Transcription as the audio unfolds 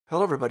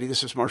Hello, everybody.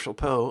 This is Marshall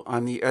Poe.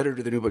 I'm the editor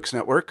of the New Books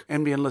Network.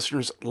 NBN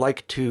listeners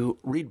like to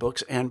read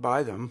books and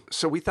buy them.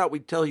 So we thought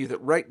we'd tell you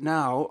that right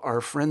now, our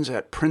friends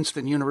at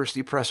Princeton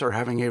University Press are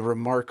having a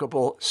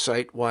remarkable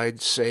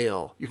site-wide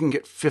sale. You can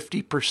get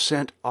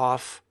 50%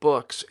 off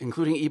books,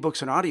 including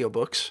ebooks and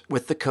audiobooks,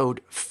 with the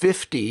code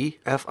 50,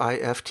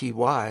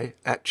 F-I-F-T-Y,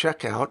 at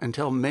checkout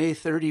until May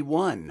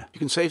 31. You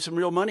can save some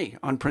real money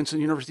on Princeton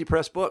University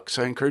Press books.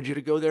 I encourage you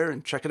to go there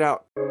and check it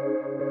out.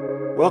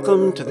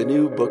 Welcome to the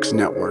New Books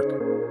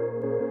Network.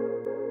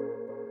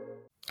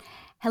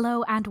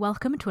 Hello and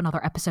welcome to another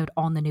episode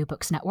on the New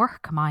Books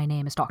Network. My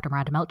name is Dr.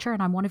 Miranda Melcher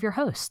and I'm one of your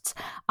hosts.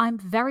 I'm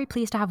very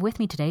pleased to have with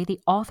me today the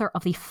author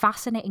of the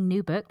fascinating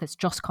new book that's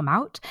just come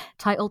out,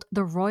 titled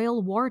The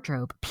Royal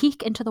Wardrobe,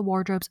 Peek into the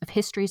Wardrobes of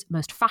History's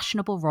Most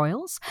Fashionable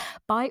Royals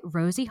by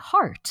Rosie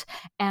Harte.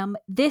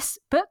 This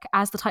book,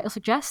 as the title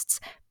suggests,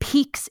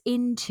 peeks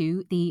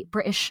into the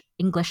British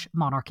English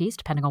monarchies,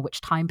 depending on which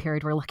time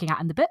period we're looking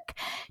at in the book,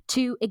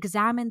 to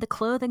examine the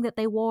clothing that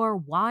they wore,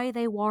 why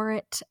they wore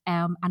it,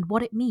 and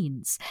what it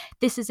means.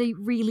 This is a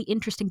really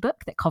interesting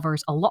book that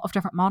covers a lot of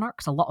different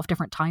monarchs, a lot of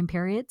different time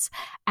periods,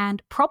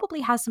 and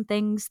probably has some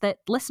things that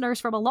listeners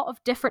from a lot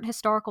of different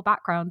historical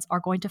backgrounds are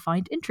going to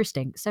find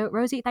interesting. So,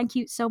 Rosie, thank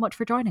you so much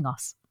for joining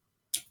us.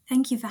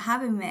 Thank you for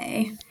having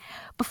me.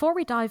 Before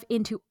we dive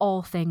into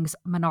all things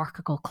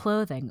monarchical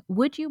clothing,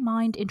 would you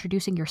mind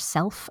introducing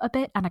yourself a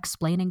bit and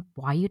explaining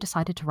why you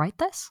decided to write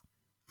this?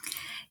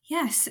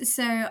 Yes,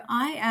 so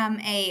I am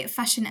a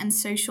fashion and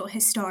social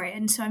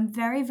historian, so I'm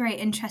very, very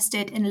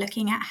interested in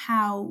looking at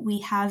how we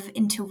have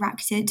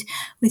interacted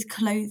with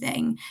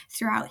clothing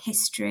throughout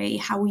history,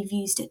 how we've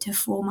used it to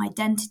form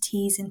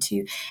identities and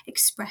to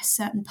express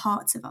certain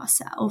parts of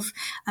ourselves,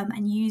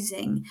 and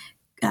using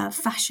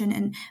fashion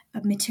and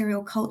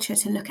material culture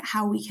to look at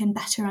how we can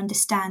better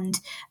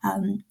understand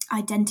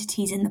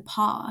identities in the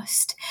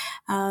past.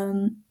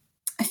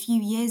 A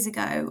few years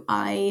ago,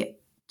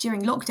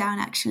 during lockdown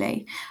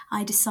actually,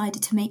 I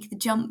decided to make the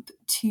jump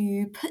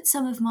to put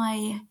some of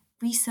my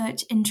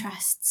research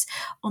interests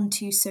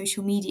onto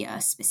social media,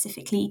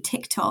 specifically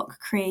TikTok,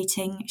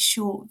 creating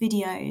short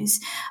videos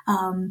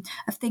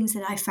of things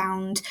that I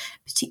found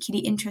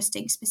particularly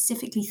interesting,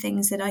 specifically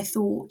things that I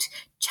thought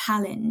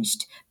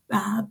challenged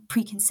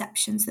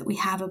preconceptions that we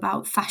have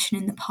about fashion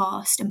in the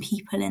past and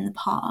people in the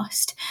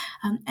past.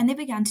 And they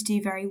began to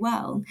do very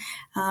well.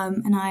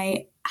 And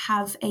I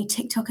have a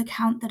TikTok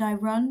account that I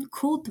run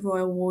called The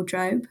Royal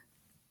Wardrobe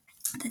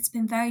that's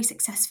been very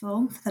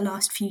successful for the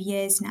last few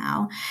years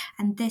now.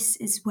 And this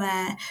is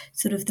where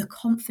sort of the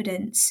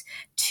confidence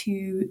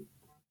to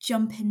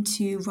jump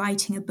into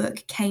writing a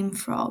book came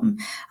from,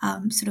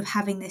 sort of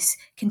having this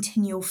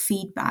continual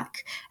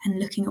feedback and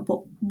looking at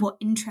what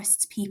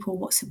interests people,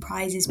 what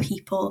surprises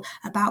people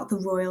about the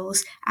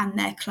royals and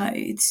their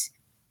clothes.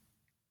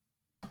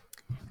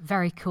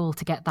 Very cool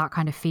to get that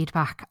kind of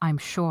feedback, I'm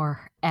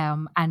sure.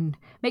 And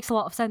makes a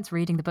lot of sense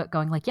reading the book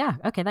going like, yeah,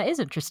 okay, that is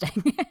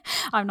interesting.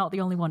 I'm not the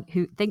only one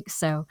who thinks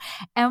so.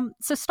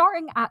 So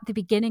starting at the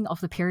beginning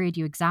of the period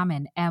you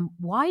examine,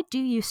 why do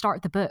you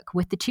start the book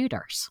with the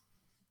Tudors?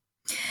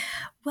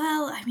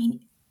 Well, I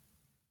mean,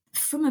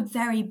 from a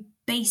very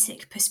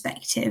basic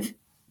perspective,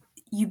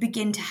 you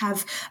begin to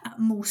have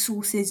more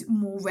sources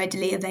more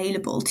readily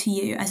available to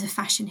you as a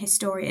fashion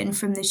historian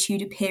from the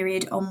Tudor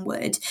period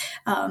onward.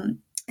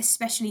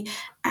 Especially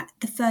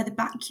the further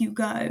back you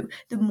go,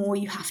 the more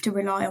you have to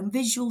rely on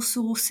visual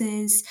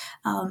sources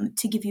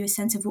to give you a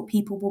sense of what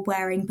people were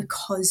wearing,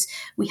 because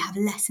we have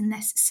less and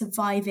less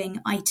surviving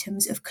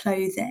items of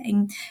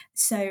clothing.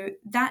 So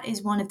that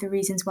is one of the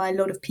reasons why a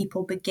lot of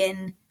people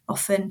begin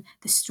often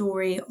the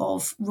story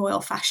of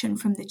royal fashion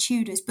from the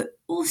Tudors, but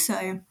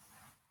also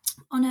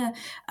on a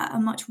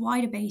much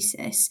wider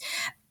basis.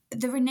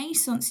 The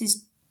Renaissance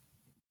is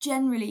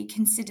generally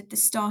considered the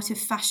start of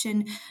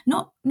fashion,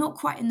 not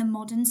quite in the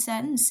modern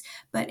sense,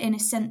 but in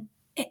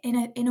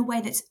a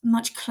way that's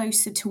much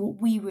closer to what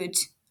we would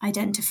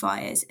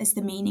identify as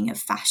the meaning of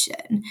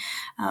fashion.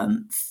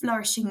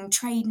 Flourishing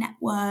trade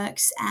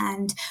networks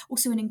and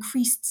also an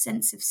increased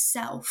sense of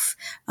self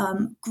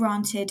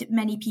granted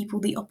many people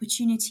the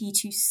opportunity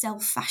to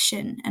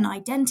self-fashion an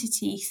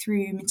identity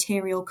through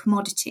material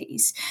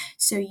commodities.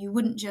 So you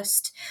wouldn't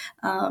just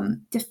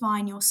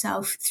define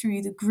yourself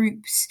through the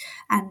groups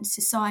and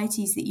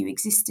societies that you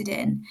existed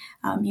in.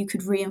 You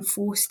could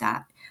reinforce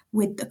that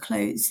with the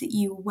clothes that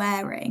you were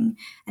wearing.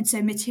 And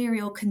so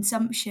material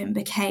consumption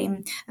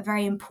became a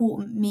very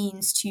important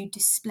means to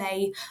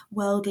display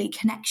worldly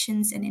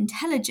connections and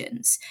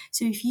intelligence.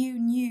 So if you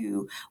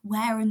knew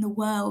where in the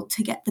world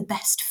to get the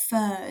best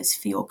furs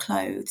for your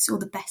clothes or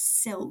the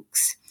best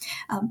silks,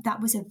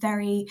 that was a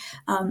very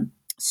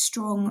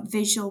strong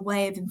visual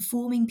way of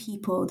informing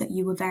people that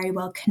you were very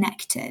well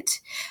connected.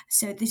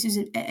 So this is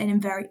a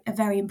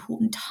very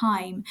important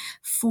time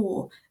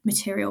for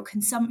material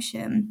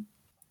consumption.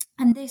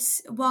 And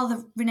this, while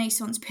the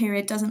Renaissance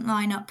period doesn't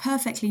line up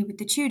perfectly with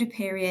the Tudor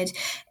period,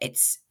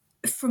 it's,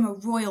 from a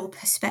royal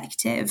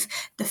perspective,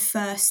 the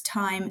first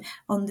time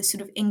on the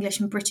sort of English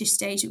and British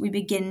stage that we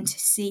begin to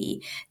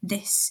see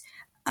this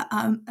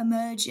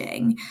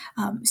emerging.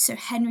 So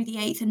Henry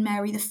VIII and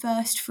Mary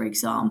I, for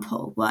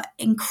example, were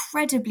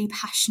incredibly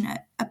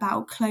passionate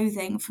about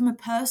clothing from a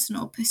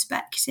personal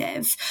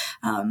perspective.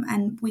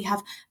 And we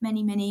have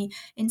many, many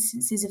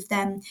instances of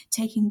them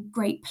taking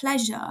great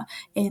pleasure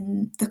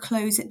in the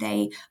clothes that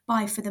they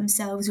buy for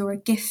themselves or are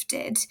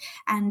gifted.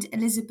 And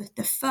Elizabeth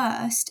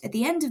I, at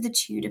the end of the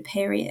Tudor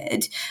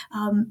period,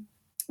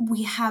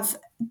 we have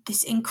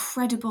this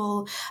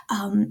incredible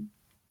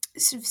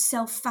sort of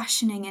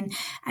self-fashioning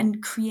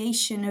and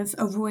creation of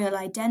a royal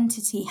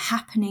identity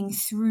happening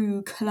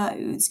through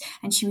clothes.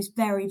 And she was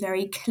very,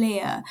 very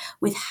clear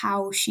with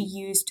how she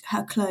used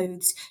her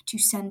clothes to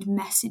send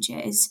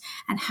messages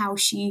and how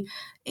she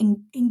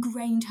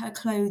ingrained her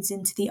clothes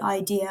into the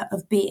idea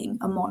of being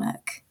a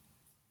monarch.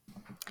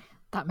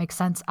 That makes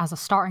sense as a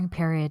starting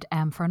period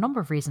for a number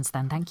of reasons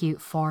then. Thank you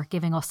for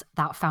giving us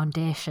that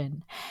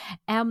foundation.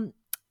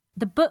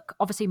 The book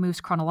obviously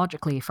moves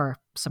chronologically for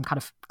some kind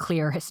of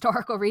clear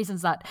historical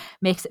reasons that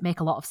makes it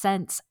make a lot of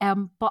sense.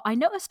 But I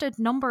noticed a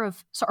number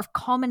of sort of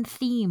common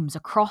themes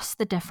across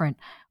the different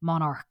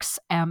monarchs,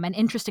 and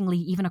interestingly,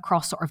 even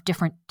across sort of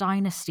different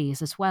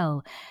dynasties as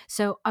well.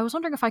 So I was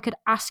wondering if I could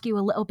ask you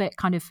a little bit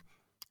kind of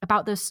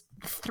about those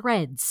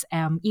threads,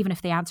 even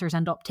if the answers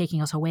end up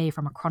taking us away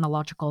from a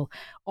chronological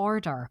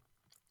order.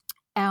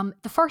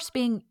 The first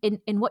being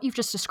in what you've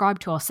just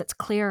described to us, it's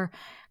clear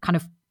kind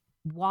of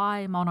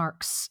why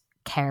monarchs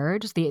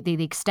cared,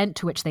 the extent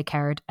to which they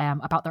cared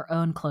about their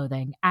own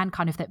clothing, and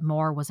kind of that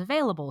more was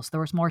available. So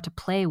there was more to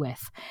play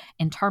with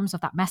in terms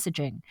of that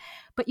messaging.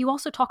 But you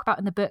also talk about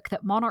in the book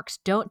that monarchs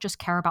don't just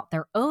care about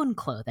their own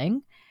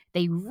clothing.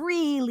 They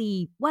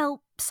really,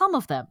 well, some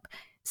of them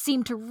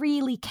seem to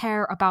really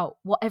care about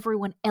what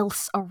everyone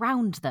else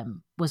around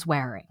them was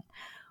wearing.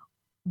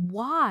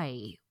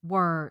 Why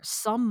were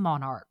some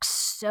monarchs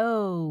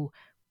so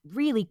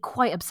really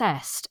quite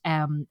obsessed,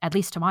 at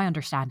least to my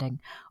understanding,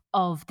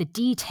 of the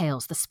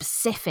details, the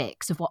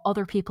specifics of what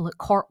other people at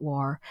court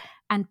wore?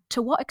 And to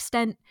what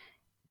extent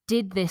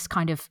did this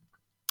kind of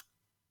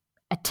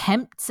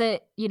attempts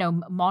at,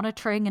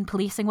 monitoring and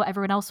policing what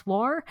everyone else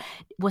wore,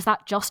 was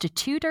that just a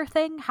Tudor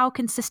thing? How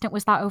consistent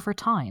was that over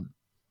time?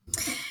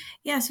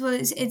 Yes, well,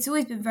 it's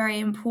always been very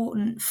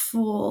important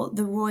for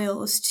the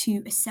royals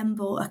to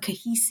assemble a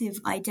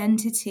cohesive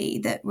identity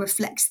that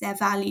reflects their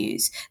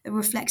values, that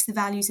reflects the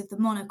values of the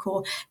monarch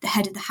or the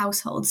head of the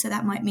household. So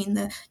that might mean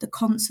the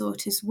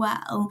consort as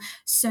well,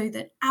 so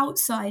that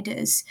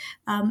outsiders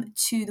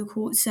to the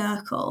court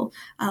circle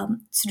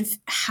sort of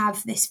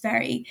have this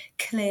very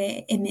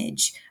clear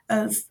image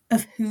of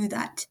who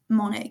that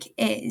monarch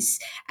is.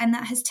 And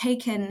that has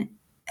taken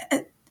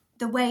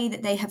the way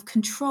that they have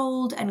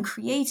controlled and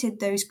created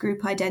those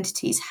group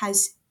identities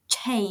has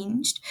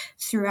changed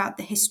throughout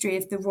the history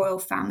of the royal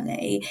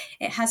family.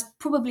 It has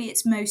probably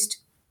its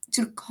most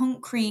sort of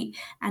concrete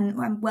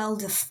and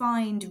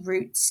well-defined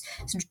roots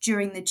sort of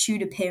during the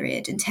Tudor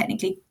period, and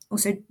technically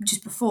also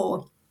just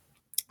before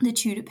the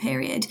Tudor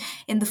period,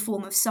 in the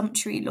form of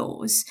sumptuary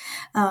laws,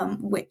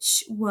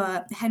 which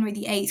were Henry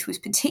VIII was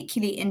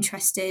particularly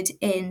interested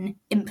in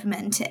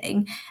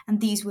implementing.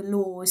 And these were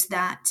laws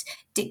that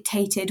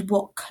dictated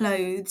what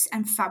clothes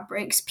and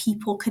fabrics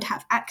people could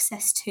have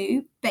access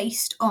to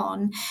based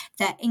on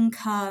their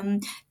income,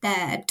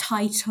 their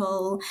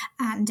title,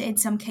 and in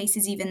some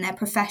cases even their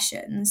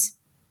professions.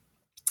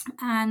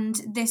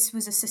 And this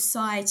was a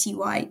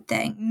society-wide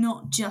thing,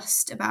 not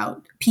just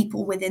about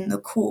people within the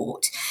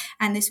court.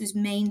 And this was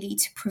mainly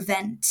to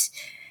prevent,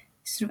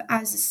 sort of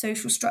as the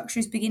social structure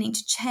is beginning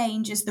to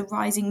change, as the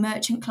rising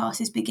merchant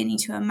class is beginning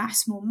to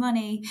amass more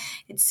money,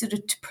 it's sort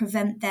of to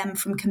prevent them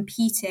from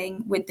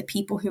competing with the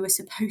people who are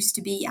supposed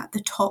to be at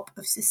the top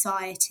of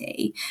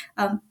society.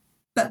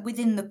 But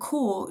within the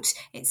court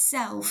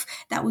itself,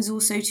 that was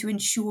also to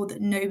ensure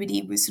that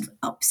nobody was sort of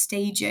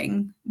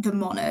upstaging the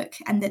monarch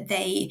and that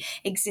they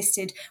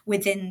existed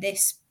within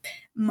this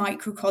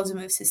microcosm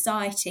of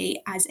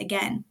society as,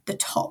 again, the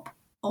top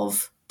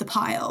of the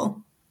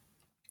pile.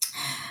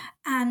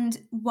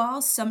 And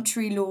while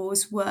sumptuary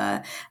laws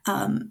were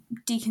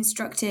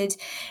deconstructed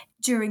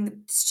during the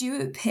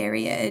Stuart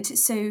period,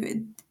 so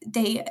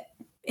they,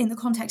 in the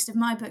context of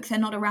my book, they're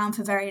not around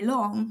for very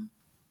long.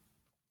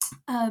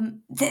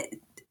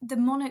 The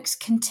monarchs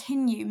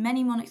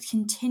many monarchs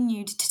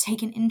continued to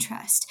take an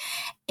interest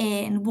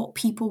in what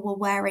people were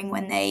wearing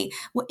when they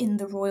were in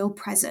the royal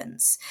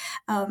presence.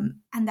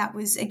 And that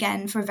was,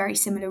 again, for a very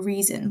similar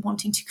reason,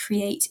 wanting to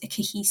create a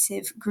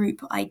cohesive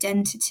group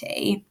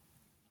identity.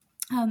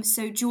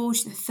 So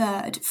George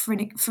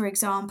III, for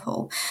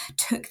example,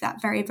 took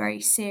that very,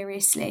 very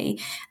seriously.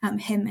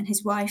 Him and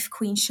his wife,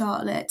 Queen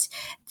Charlotte,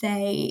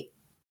 they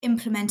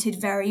implemented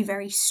very,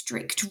 very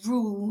strict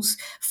rules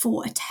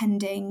for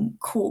attending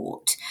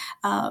court.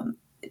 And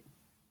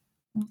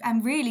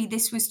really,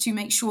 this was to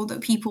make sure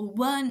that people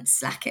weren't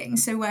slacking.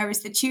 So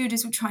whereas the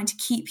Tudors were trying to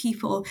keep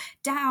people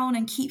down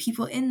and keep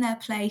people in their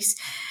place,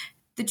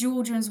 the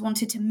Georgians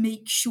wanted to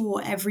make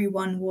sure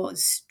everyone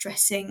was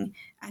dressing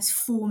as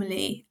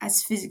formally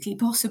as physically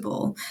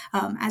possible,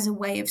 as a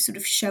way of sort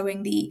of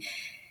showing the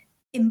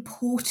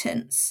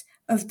importance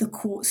of the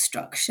court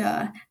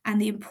structure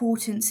and the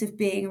importance of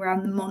being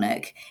around the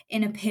monarch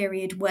in a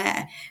period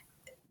where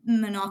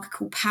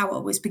monarchical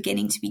power was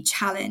beginning to be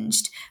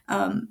challenged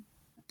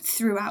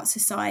throughout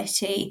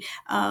society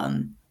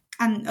and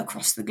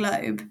across the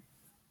globe.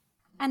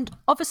 And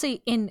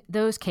obviously, in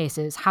those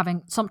cases,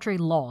 having sumptuary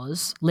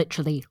laws,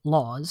 literally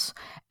laws,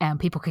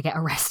 people could get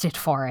arrested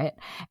for it,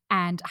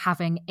 and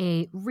having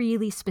a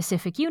really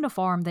specific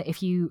uniform that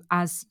if you,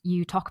 as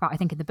you talk about, I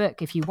think in the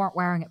book, if you weren't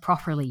wearing it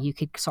properly, you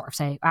could sort of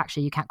say,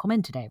 actually, you can't come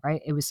in today,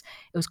 right? It was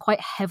quite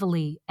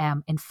heavily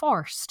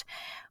enforced.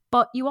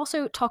 But you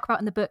also talk about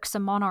in the book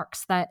some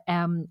monarchs that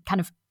kind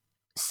of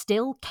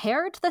still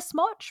cared this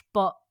much,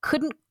 but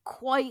couldn't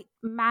quite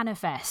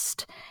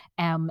manifest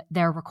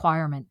their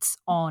requirements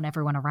on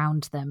everyone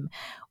around them.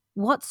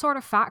 What sort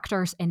of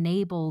factors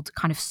enabled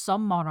kind of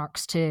some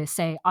monarchs to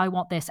say, I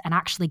want this, and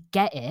actually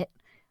get it,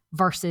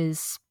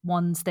 versus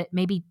ones that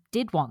maybe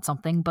did want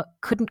something but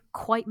couldn't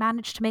quite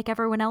manage to make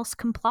everyone else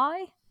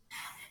comply?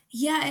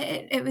 Yeah,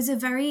 it was a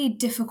very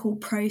difficult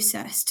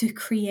process to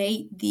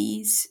create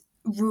these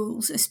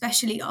rules,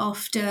 especially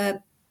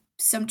after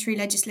sumptuary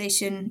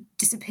legislation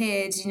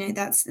disappeared.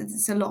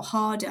 That's a lot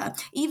harder.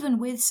 Even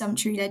with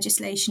sumptuary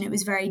legislation, it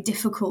was very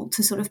difficult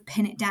to sort of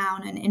pin it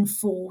down and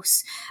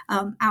enforce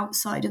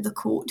outside of the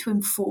court, to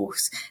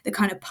enforce the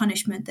kind of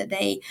punishment that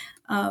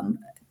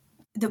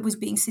that was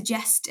being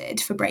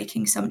suggested for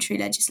breaking sumptuary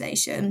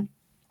legislation.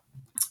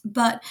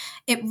 But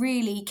it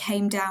really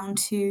came down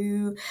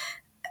to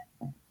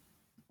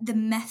the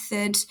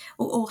method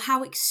or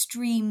how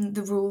extreme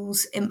the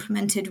rules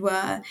implemented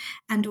were,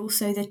 and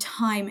also the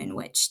time in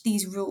which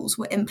these rules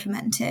were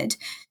implemented.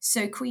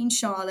 So Queen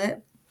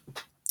Charlotte,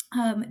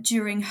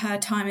 during her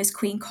time as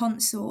Queen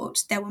Consort,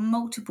 there were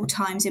multiple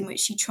times in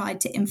which she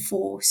tried to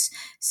enforce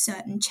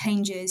certain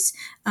changes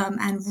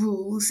and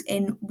rules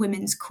in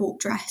women's court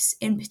dress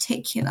in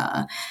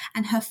particular.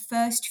 And her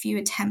first few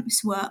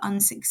attempts were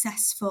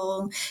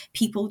unsuccessful.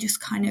 People just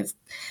kind of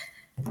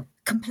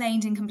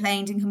complained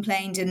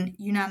and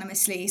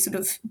unanimously sort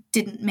of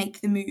didn't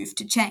make the move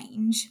to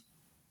change.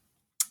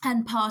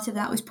 And part of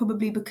that was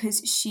probably because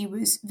she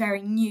was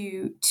very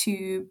new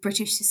to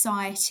British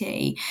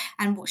society,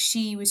 and what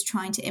she was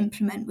trying to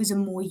implement was a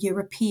more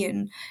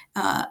European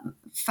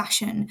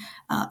fashion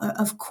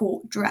of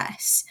court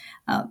dress,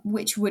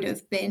 which would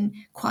have been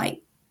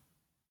quite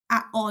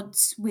at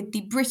odds with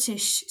the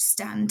British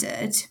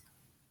standard.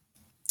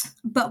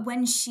 But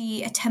when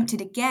she attempted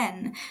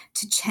again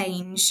to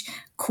change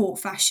court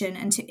fashion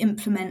and to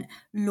implement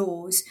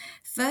laws,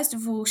 first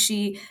of all,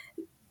 she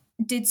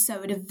did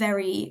so at a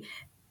very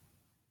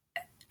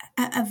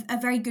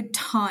good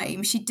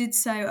time. She did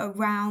so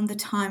around the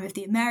time of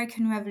the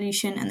American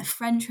Revolution and the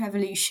French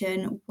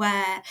Revolution,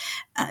 where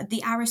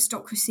the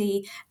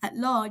aristocracy at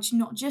large,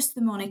 not just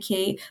the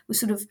monarchy,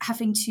 was sort of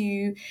having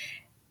to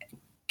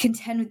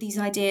contend with these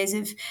ideas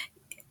of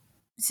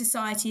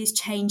society is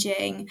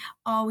changing.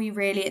 Are we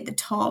really at the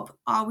top?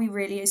 Are we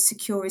really as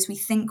secure as we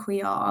think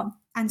we are?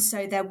 And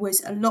so there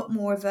was a lot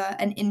more of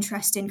an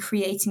interest in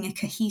creating a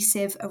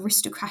cohesive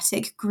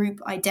aristocratic group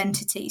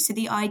identity. So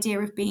the idea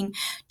of being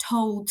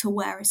told to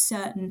wear a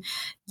certain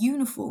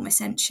uniform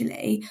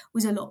essentially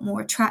was a lot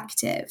more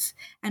attractive.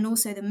 And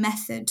also the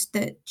method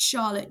that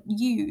Charlotte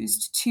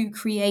used to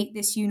create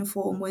this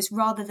uniform was,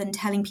 rather than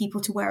telling people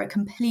to wear a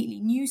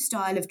completely new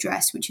style of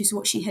dress, which is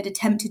what she had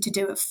attempted to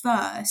do at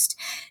first,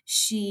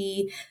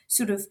 she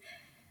sort of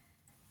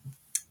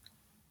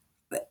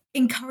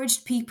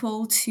encouraged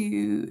people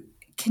to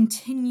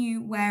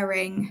continue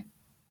wearing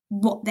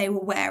what they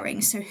were wearing.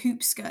 So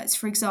hoop skirts,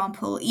 for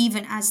example,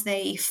 even as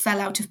they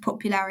fell out of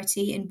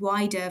popularity in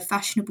wider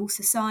fashionable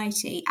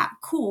society, at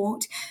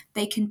court,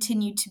 they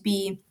continued to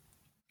be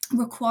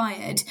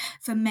required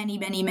for many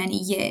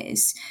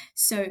years.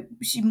 So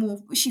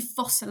she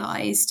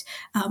fossilized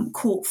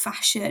court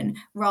fashion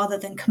rather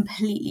than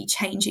completely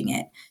changing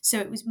it. So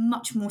it was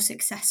much more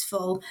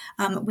successful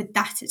with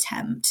that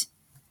attempt.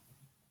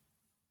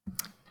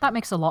 That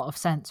makes a lot of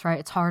sense, right?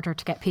 It's harder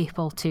to get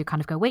people to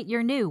kind of go, wait,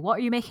 you're new. What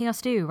are you making us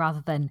do?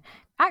 Rather than,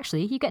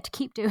 actually, you get to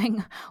keep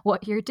doing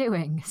what you're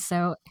doing.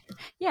 So,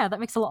 yeah, that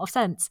makes a lot of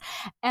sense.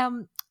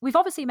 We've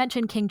obviously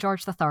mentioned King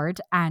George III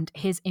and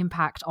his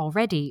impact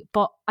already,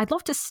 but I'd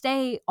love to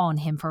stay on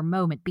him for a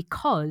moment,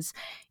 because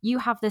you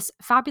have this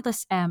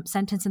fabulous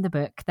sentence in the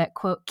book that,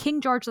 quote,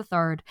 King George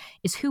III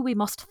is who we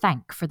must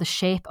thank for the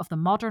shape of the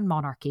modern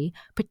monarchy,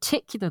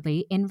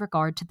 particularly in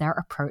regard to their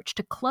approach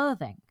to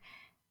clothing.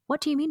 What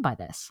do you mean by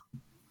this?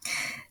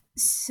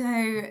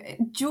 So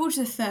George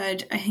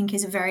III, I think,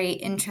 is a very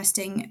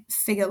interesting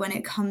figure when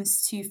it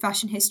comes to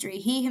fashion history.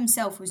 He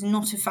himself was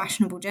not a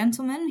fashionable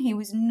gentleman. He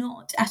was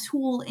not at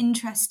all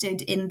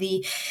interested in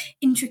the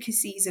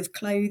intricacies of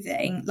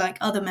clothing like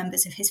other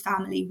members of his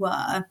family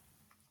were.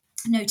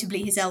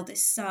 Notably, his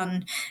eldest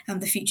son,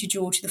 the future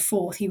George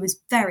IV, he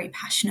was very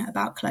passionate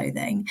about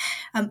clothing.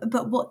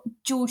 But what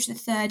George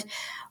III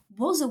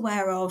was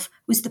aware of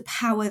was the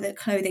power that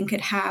clothing could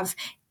have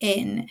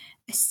in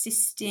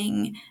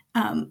assisting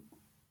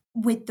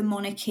with the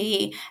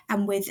monarchy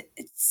and with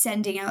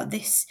sending out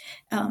this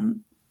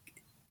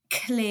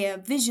clear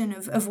vision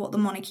of what the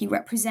monarchy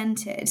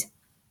represented.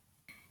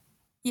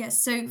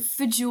 Yes, so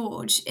for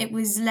George, it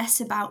was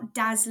less about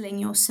dazzling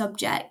your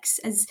subjects,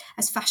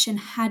 as fashion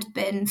had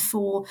been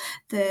for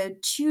the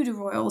Tudor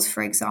royals,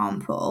 for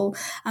example,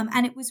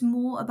 and it was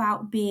more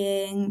about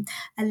being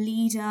a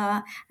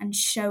leader and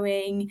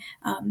showing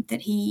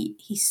that he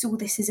saw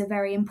this as a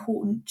very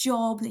important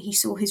job, that he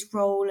saw his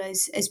role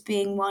as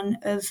being one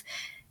of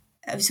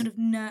sort of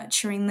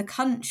nurturing the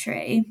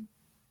country.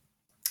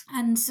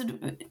 And sort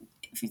of,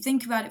 if you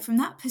think about it from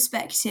that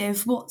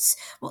perspective, what's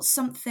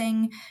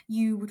something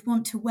you would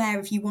want to wear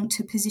if you want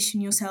to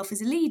position yourself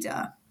as a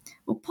leader?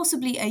 Well,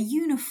 possibly a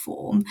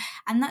uniform.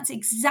 And that's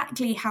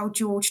exactly how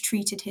George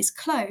treated his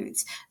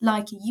clothes,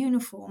 like a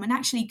uniform, and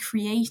actually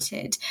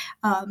created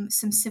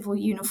some civil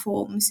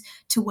uniforms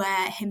to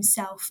wear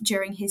himself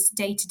during his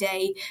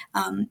day-to-day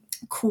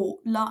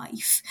court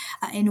life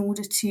in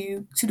order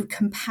to sort of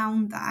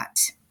compound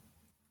that.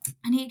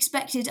 And he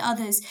expected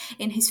others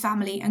in his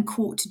family and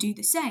court to do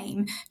the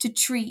same, to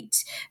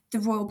treat the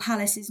royal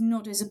palaces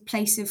not as a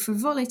place of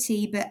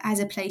frivolity, but as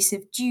a place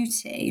of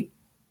duty.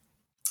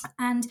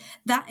 And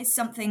that is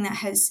something that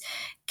has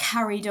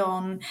carried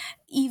on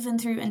even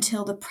through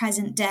until the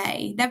present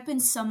day. There have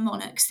been some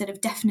monarchs that have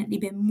definitely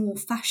been more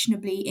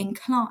fashionably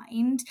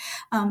inclined,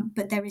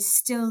 but there is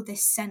still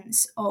this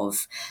sense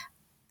of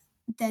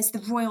there's the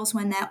royals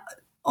when they're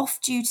off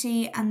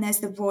duty and there's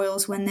the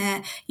royals when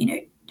they're,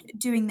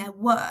 doing their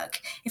work.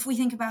 If we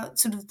think about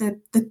sort of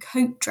the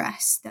coat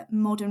dress that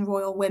modern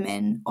royal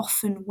women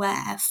often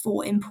wear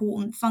for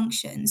important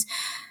functions,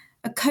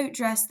 a coat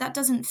dress that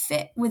doesn't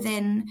fit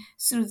within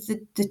sort of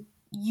the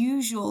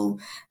usual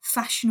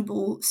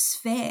fashionable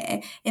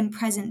sphere in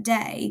present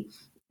day.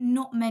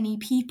 Not many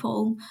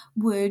people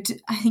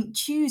would, I think,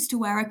 choose to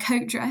wear a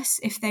coat dress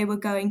if they were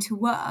going to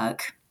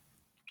work.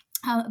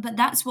 But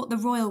that's what the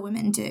royal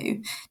women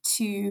do,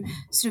 to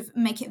sort of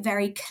make it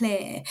very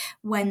clear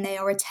when they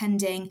are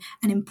attending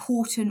an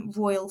important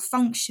royal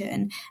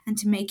function, and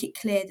to make it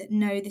clear that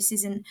no, this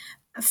isn't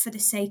for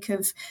the sake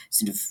of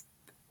sort of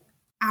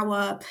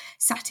our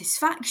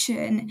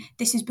satisfaction.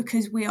 This is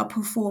because we are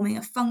performing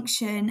a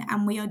function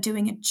and we are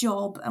doing a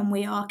job and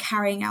we are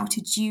carrying out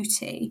a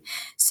duty.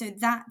 So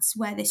that's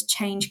where this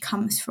change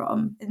comes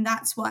from. And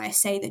that's why I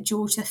say that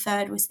George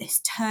III was this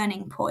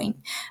turning point.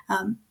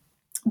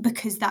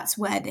 Because that's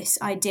where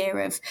this idea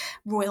of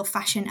royal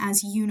fashion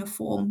as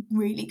uniform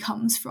really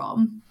comes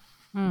from.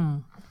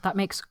 That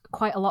makes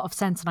quite a lot of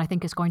sense, and I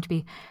think is going to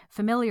be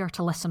familiar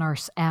to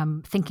listeners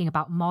thinking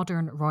about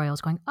modern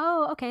royals, going,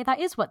 oh, okay, that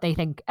is what they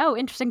think. Oh,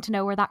 interesting to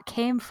know where that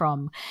came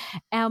from.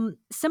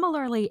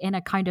 Similarly, in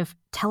a kind of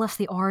tell us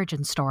the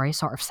origin story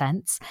sort of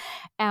sense,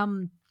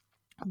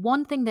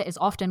 one thing that is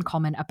often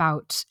common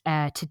about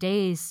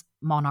today's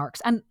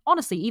monarchs, and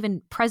honestly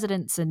even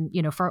presidents and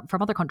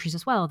from other countries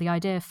as well, the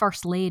idea of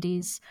first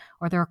ladies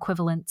or their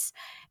equivalents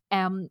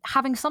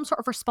having some sort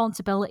of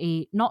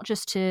responsibility, not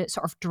just to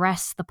sort of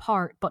dress the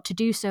part, but to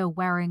do so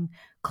wearing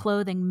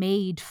clothing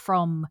made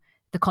from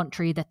the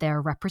country that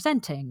they're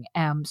representing.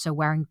 So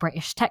wearing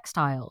British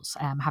textiles,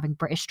 having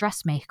British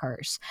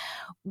dressmakers.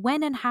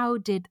 When and how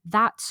did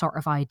that sort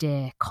of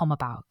idea come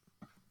about?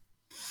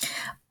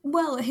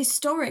 Well,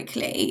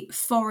 historically,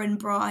 foreign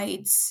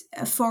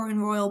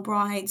royal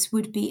brides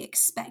would be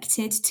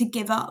expected to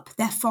give up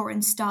their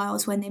foreign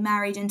styles when they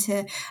married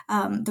into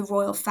the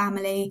royal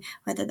family,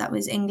 whether that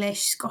was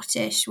English,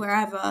 Scottish,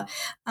 wherever,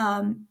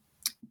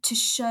 to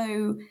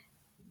show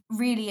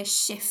really a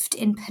shift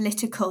in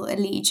political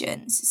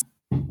allegiance.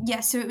 Yeah,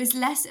 so it was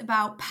less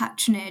about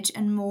patronage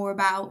and more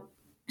about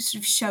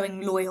sort of showing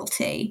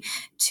loyalty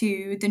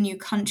to the new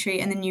country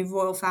and the new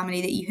royal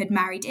family that you had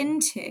married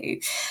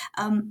into.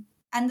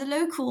 And the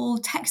local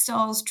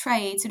textiles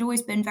trades had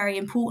always been very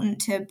important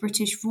to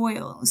British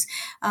royals.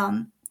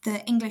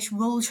 The English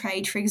wool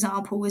trade, for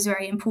example, was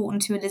very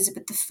important to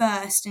Elizabeth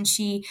I, and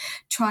she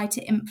tried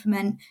to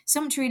implement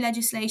sumptuary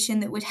legislation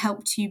that would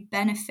help to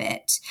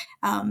benefit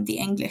the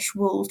English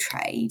wool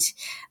trade.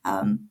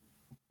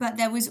 But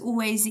there was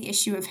always the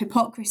issue of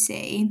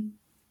hypocrisy,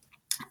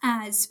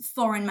 as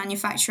foreign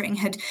manufacturing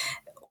had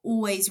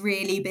always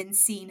really been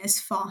seen as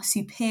far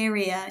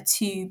superior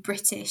to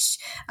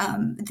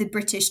the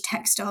British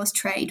textiles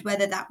trade,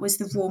 whether that was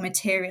the raw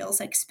materials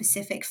like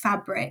specific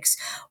fabrics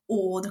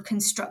or the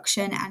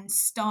construction and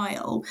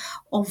style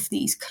of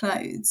these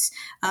clothes.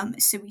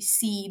 So we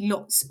see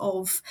lots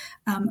of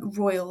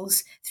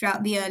royals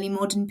throughout the early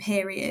modern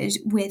period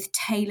with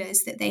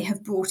tailors that they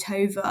have brought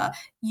over,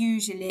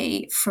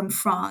 usually from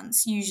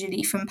France,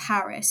 usually from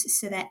Paris.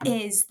 So there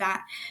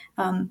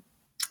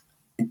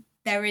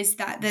is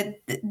that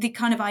the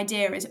kind of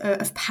idea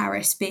of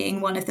Paris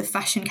being one of the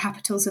fashion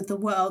capitals of the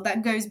world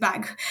that goes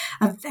back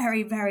a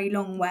very, very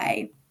long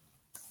way.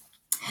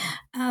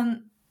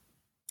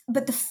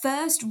 But the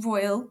first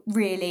royal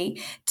really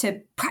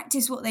to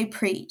practice what they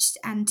preached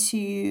and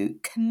to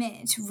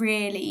commit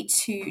really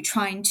to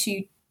trying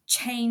to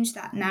change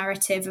that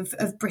narrative of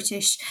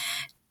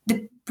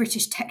the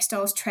British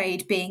textiles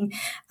trade being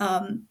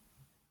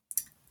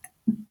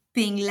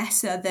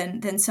lesser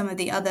than some of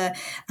the other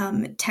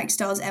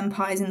textiles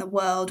empires in the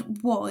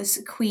world,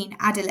 was Queen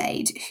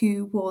Adelaide,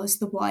 who was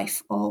the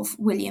wife of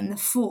William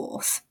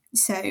IV.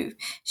 So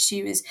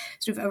she was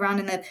sort of around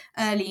in the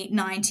early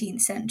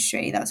 19th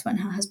century. That's when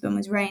her husband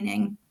was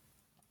reigning.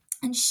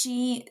 And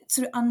she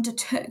sort of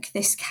undertook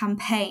this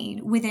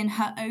campaign within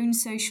her own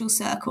social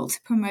circle to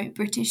promote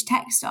British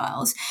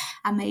textiles,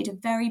 and made a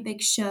very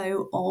big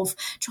show of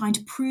trying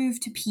to prove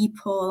to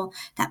people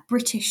that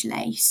British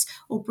lace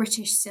or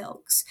British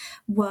silks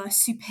were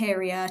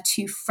superior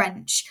to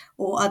French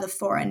or other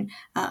foreign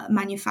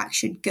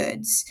manufactured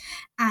goods,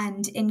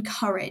 and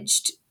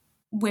encouraged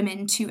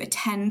women to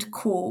attend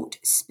court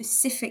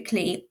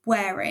specifically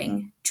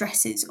wearing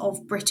dresses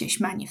of British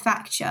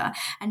manufacture.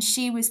 And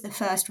she was the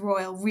first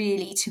royal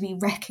really to be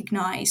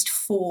recognised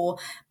for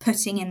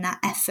putting in that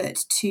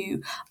effort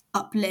to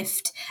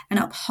uplift and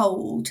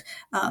uphold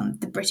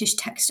the British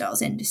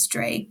textiles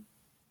industry.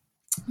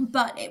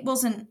 But it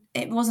wasn't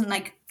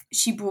like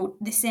she brought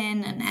this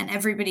in and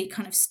everybody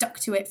kind of stuck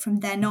to it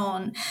from then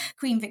on.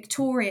 Queen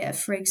Victoria,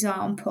 for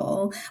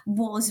example,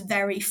 was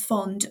very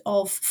fond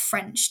of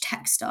French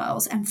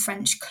textiles and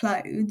French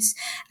clothes.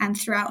 And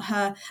throughout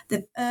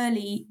the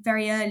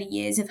very early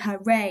years of her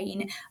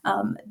reign,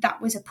 that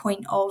was a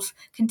point of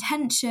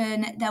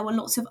contention. There were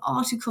lots of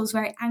articles,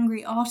 very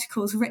angry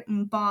articles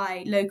written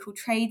by local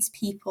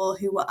tradespeople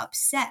who were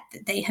upset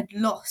that they had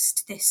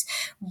lost this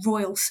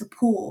royal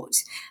support.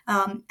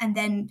 And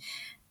then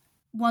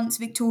once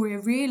Victoria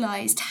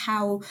realised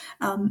how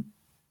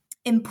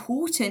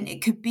important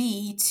it could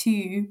be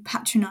to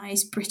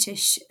patronise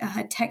British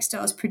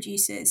textiles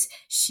producers,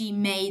 she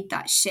made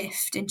that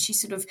shift, and she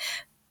sort of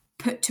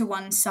put to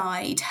one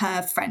side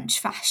her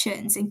French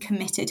fashions and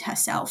committed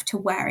herself to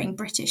wearing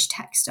British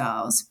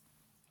textiles.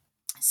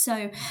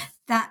 So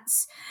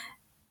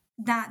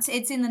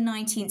it's in the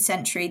 19th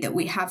century that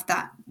we have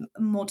that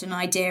modern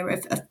idea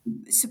of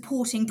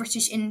supporting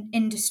British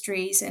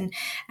industries and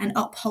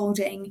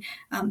upholding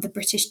the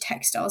British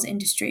textiles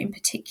industry in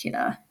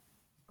particular.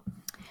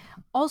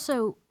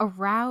 Also,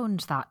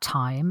 around that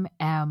time,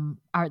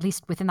 or at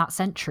least within that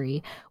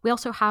century, we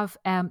also have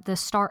the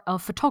start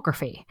of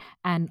photography.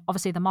 And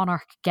obviously the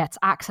monarch gets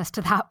access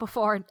to that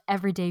before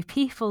everyday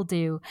people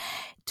do.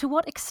 To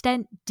what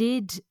extent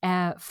did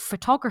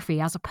photography,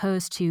 as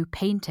opposed to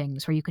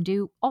paintings, where you can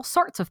do all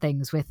sorts of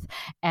things with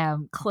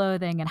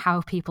clothing and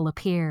how people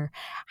appear,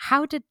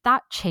 how did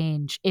that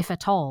change, if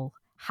at all,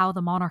 how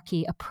the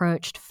monarchy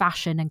approached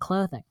fashion and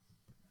clothing?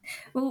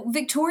 Well,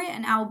 Victoria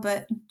and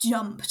Albert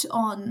jumped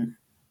on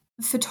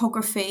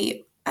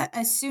photography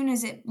as soon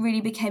as it really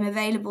became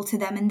available to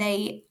them, and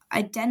they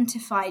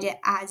identified it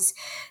as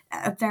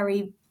a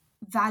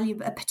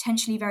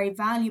potentially very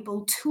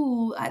valuable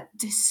tool at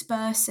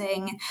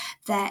dispersing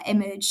their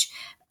image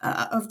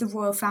of the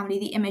royal family,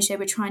 the image they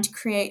were trying to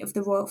create of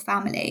the royal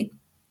family.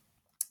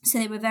 So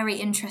they were very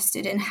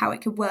interested in how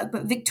it could work.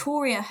 But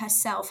Victoria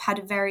herself had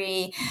a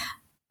very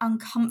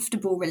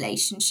uncomfortable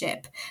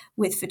relationship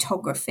with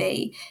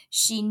photography.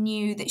 She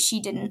knew that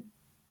she didn't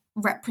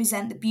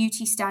represent the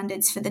beauty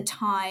standards for the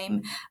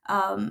time,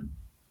 and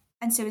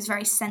so was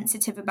very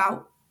sensitive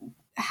about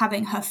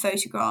having her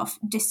photograph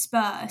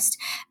dispersed.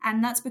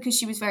 And that's because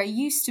she was very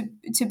used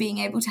to being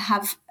able to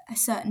have a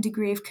certain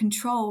degree of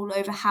control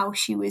over how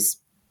she was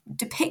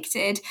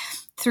depicted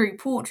through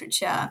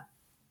portraiture.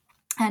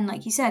 And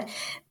like you said,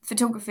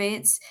 photography,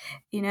 it's,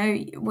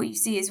 what you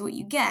see is what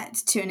you get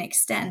to an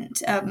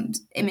extent.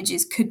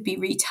 Images could be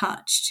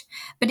retouched.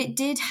 But it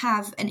did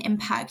have an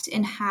impact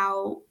in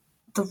how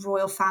the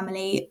royal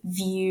family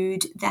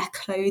viewed their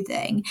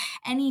clothing.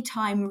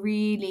 Anytime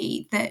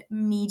really that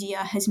media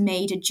has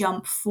made a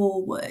jump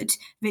forward,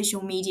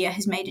 visual media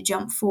has made a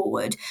jump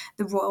forward,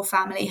 the royal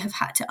family have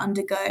had to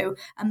undergo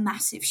a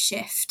massive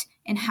shift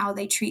in how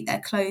they treat their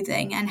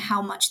clothing and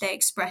how much they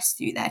express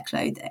through their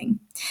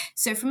clothing.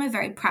 So from a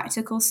very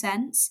practical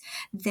sense,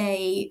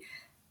 they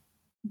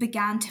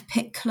began to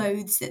pick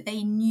clothes that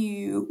they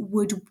knew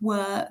would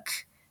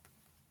work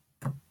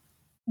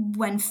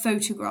when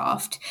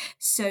photographed.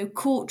 So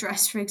court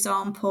dress, for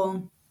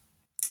example,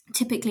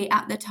 typically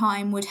at the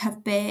time would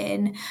have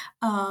been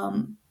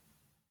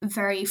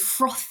very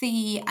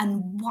frothy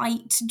and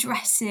white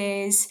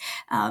dresses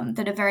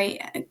that are very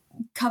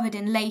covered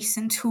in lace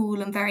and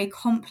tulle and very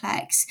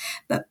complex,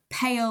 but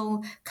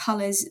pale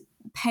colours,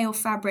 pale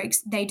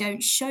fabrics, they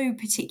don't show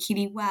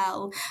particularly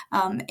well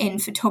in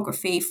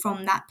photography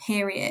from that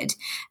period.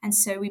 And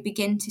so we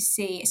begin to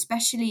see,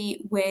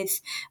 especially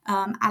with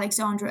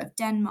Alexandra of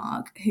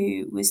Denmark,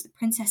 who was the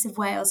Princess of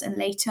Wales and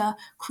later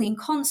Queen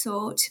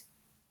Consort,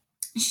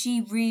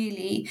 she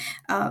really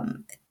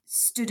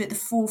stood at the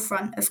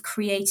forefront of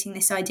creating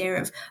this idea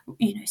of,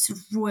 sort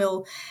of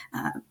royal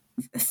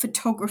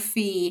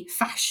photography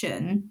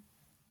fashion.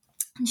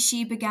 And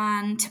she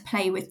began to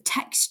play with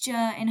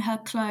texture in her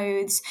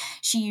clothes.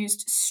 She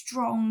used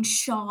strong,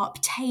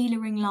 sharp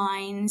tailoring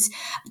lines,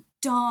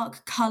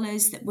 dark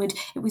colours it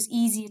was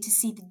easier to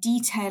see the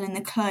detail in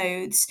the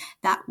clothes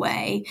that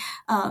way.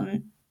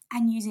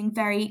 and using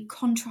very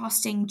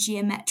contrasting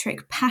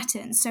geometric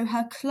patterns. So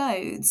her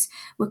clothes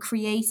were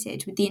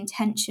created with the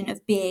intention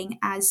of being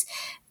as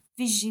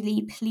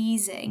visually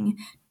pleasing,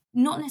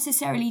 not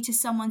necessarily to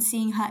someone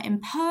seeing her in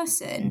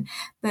person,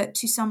 but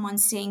to someone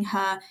seeing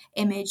her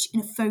image in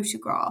a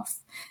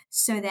photograph.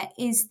 So there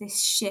is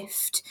this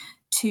shift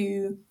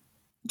to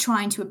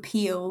trying to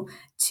appeal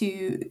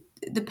to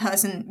the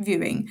person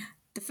viewing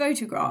the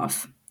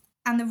photograph.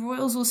 And the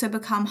royals also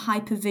become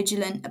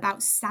hyper-vigilant about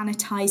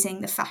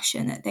sanitizing the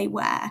fashion that they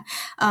wear.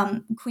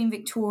 Queen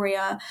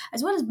Victoria,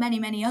 as well as many,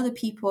 many other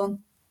people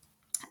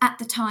at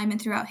the time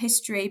and throughout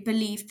history,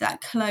 believed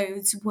that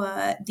clothes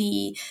were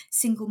the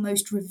single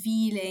most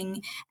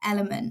revealing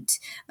element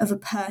of a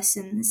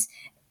person's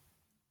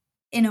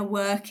inner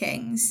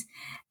workings.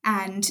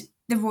 And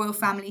the royal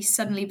family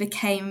suddenly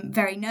became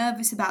very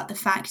nervous about the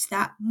fact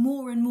that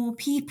more and more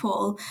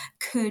people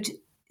could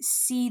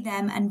see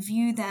them and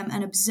view them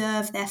and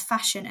observe their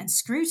fashion and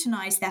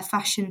scrutinize their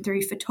fashion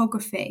through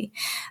photography.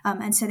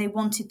 And so they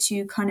wanted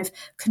to kind of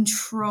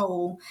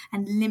control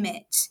and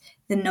limit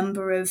the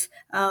number of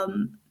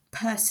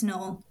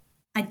personal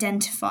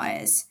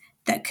identifiers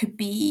that could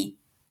be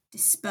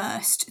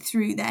dispersed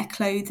through their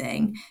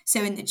clothing.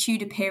 So in the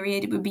Tudor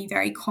period, it would be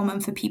very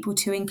common for people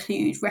to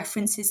include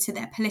references to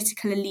their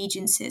political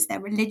allegiances, their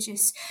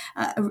religious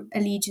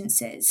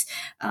allegiances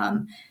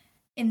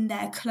in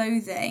their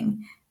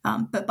clothing.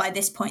 But by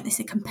this point, this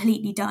had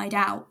completely died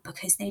out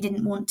because they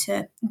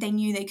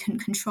knew they couldn't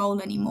control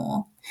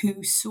anymore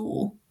who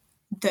saw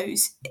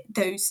those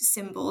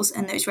symbols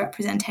and those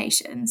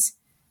representations.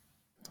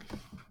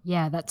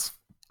 Yeah, that's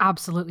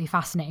absolutely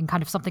fascinating.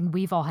 Kind of something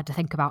we've all had to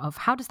think about of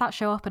how does that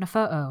show up in a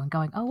photo and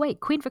going, oh, wait,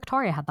 Queen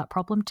Victoria had that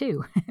problem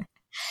too.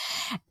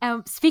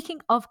 Speaking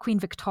of Queen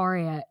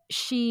Victoria,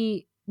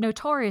 she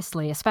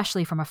notoriously,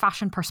 especially from a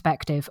fashion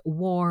perspective,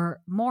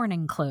 wore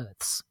mourning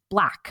clothes,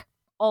 black,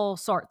 all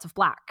sorts of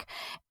black,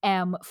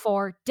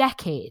 for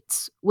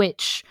decades,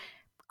 which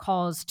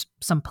caused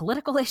some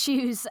political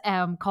issues,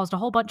 caused a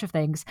whole bunch of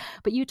things.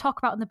 But you talk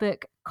about in the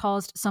book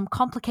caused some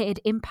complicated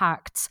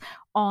impacts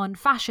on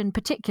fashion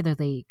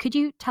particularly. Could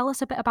you tell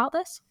us a bit about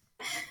this?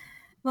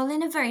 Well,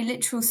 in a very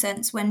literal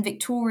sense, when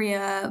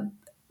Victoria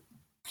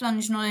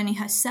plunged not only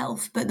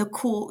herself but the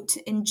court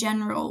in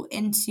general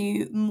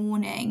into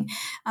mourning,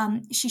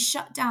 she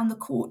shut down the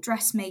court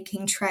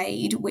dressmaking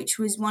trade, which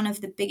was one of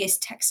the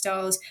biggest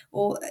textiles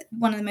or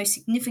one of the most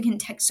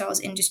significant textiles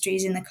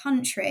industries in the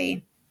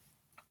country.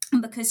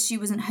 Because she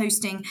wasn't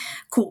hosting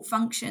court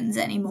functions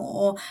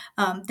anymore,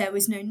 there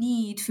was no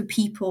need for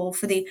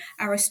the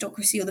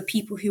aristocracy or the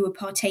people who were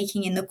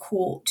partaking in the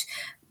court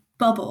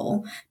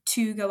bubble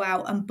to go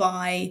out and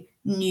buy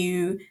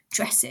new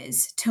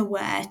dresses to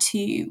wear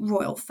to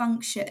royal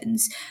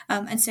functions.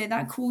 And so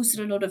that caused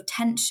a lot of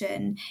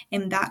tension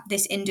in that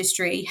this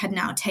industry had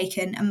now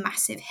taken a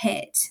massive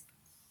hit.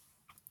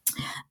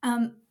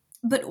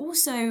 But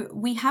also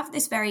we have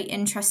this very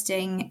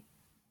interesting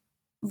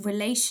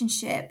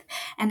relationship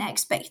and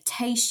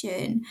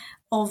expectation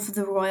of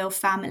the royal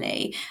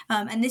family.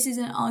 And this is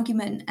an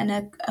argument and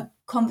a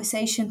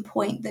conversation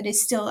point that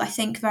is still, I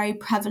think, very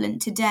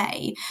prevalent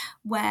today,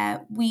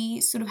 where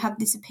we sort of have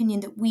this opinion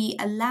that we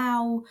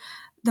allow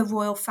the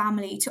royal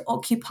family to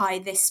occupy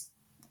this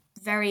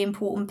very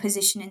important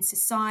position in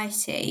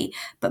society,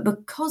 but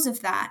because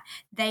of that,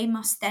 they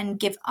must then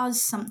give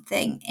us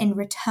something in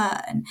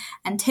return.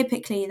 And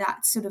typically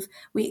that's sort of,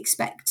 we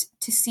expect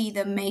to see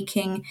them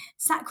making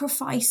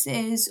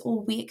sacrifices,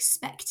 or we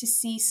expect to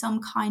see some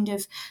kind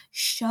of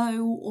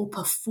show or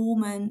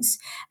performance.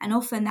 And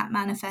often that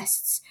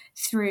manifests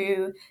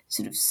through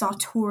sort of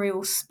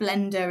sartorial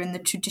splendor in the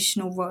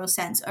traditional royal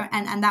sense.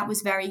 And that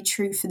was very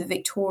true for the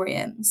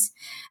Victorians.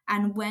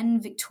 And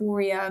when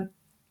Victoria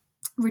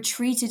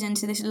retreated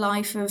into this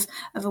life of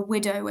a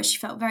widow where she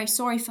felt very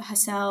sorry for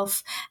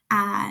herself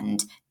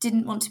and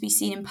didn't want to be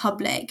seen in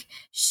public,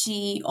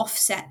 she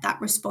offset that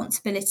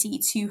responsibility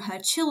to her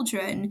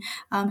children,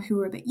 who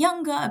were a bit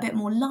younger, a bit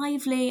more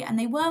lively, and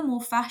they were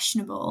more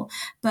fashionable.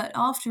 But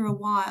after a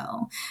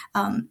while,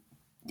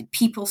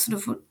 people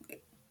sort of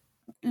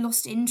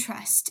lost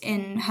interest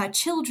in her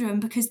children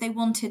because they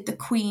wanted the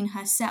queen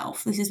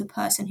herself. This is the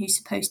person who's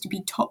supposed to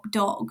be top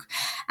dog,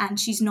 and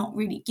she's not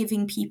really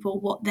giving people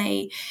what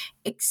they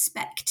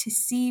expect to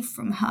see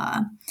from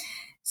her.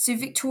 So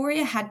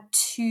Victoria had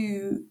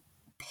two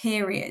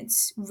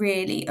periods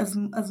really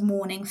of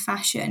mourning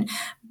fashion.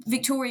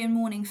 Victorian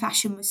mourning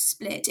fashion was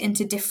split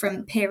into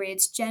different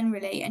periods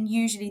generally, and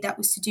usually that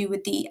was to do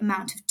with the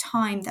amount of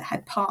time that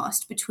had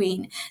passed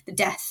between the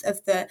death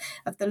of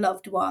the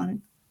loved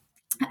one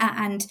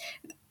and,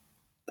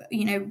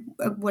 you know,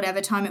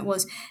 whatever time it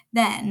was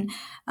then,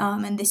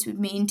 and this would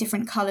mean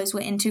different colours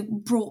were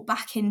brought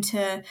back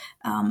into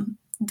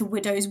the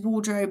widow's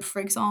wardrobe,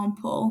 for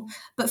example.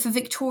 But for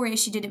Victoria,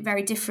 she did it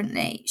very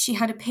differently. She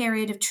had a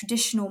period of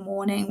traditional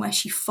mourning where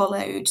she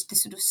followed the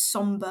sort of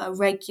sombre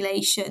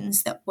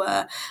regulations that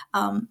were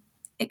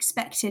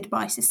expected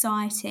by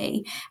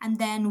society. And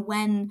then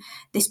when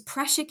this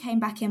pressure came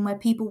back in, where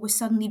people were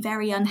suddenly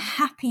very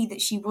unhappy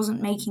that she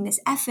wasn't making this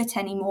effort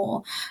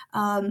anymore,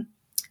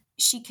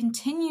 she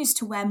continues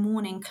to wear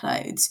mourning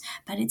clothes,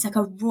 but it's like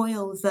a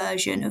royal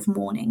version of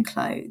mourning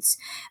clothes.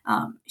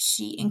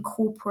 She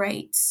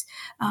incorporates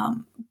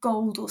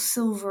gold or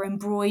silver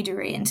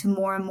embroidery into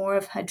more and more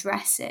of her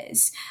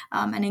dresses,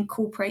 and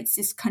incorporates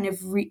this kind of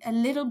a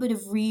little bit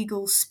of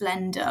regal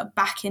splendor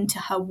back into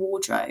her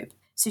wardrobe.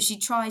 So she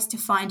tries to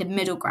find a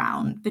middle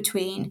ground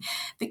between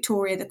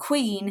Victoria the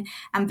Queen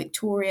and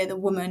Victoria the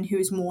woman who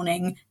is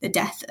mourning the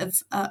death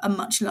of a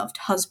much-loved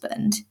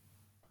husband.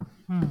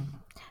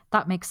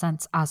 That makes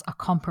sense as a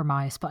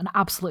compromise, but an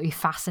absolutely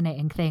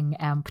fascinating thing,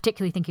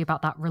 particularly thinking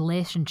about that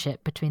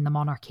relationship between the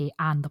monarchy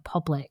and the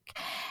public.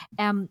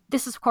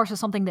 This, of course,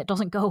 is something that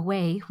doesn't go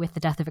away with the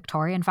death of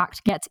Victoria. In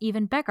fact, gets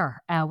even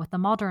bigger with the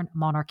modern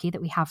monarchy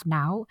that we have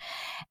now.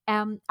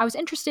 I was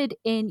interested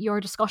in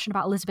your discussion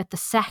about Elizabeth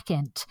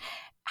II,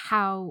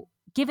 how,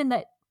 given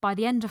that by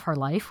the end of her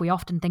life, we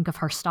often think of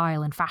her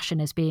style and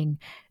fashion as being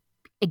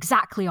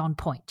exactly on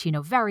point,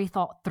 very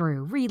thought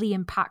through, really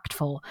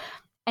impactful.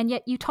 And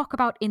yet you talk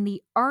about in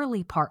the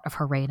early part of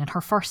her reign, in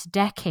her first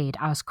decade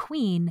as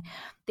queen,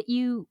 that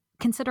you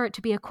consider it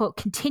to be a, quote,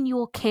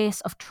 continual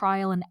case of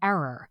trial and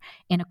error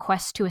in a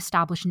quest to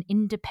establish an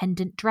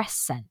independent dress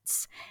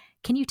sense.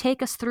 Can you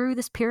take us through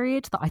this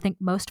period that I think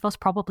most of us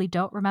probably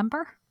don't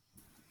remember?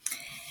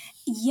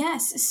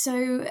 Yes.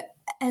 So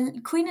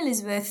Queen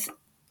Elizabeth,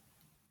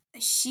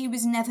 she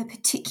was never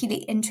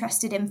particularly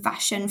interested in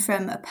fashion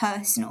from a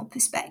personal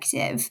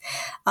perspective.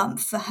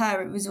 For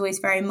her, it was always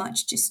very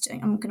much just,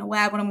 I'm going to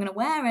wear what I'm going to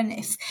wear, and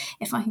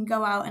if I can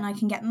go out and I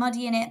can get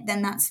muddy in it,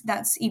 then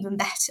that's even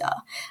better.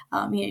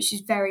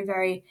 She's very,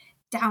 very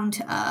down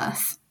to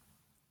earth.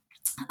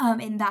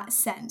 In that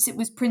sense, it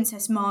was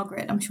Princess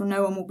Margaret. I'm sure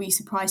no one will be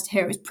surprised to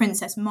hear it was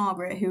Princess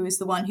Margaret who was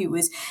the one who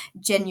was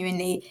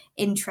genuinely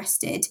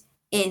interested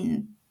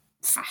in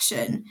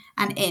fashion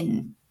and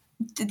in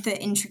the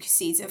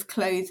intricacies of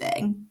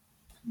clothing.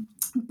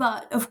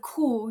 But of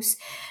course,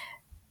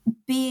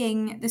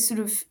 being the sort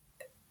of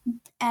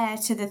heir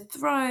to the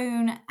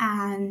throne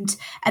and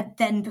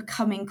then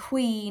becoming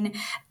queen,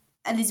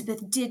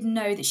 Elizabeth did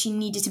know that she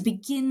needed to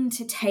begin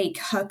to take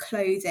her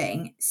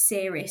clothing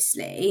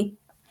seriously,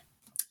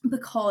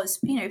 because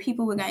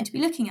people were going to be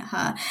looking at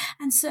her.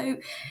 And so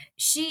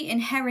she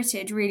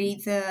inherited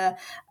really the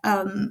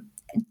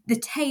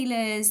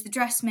tailors, the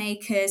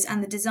dressmakers,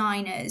 and the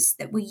designers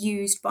that were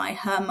used by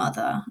her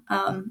mother,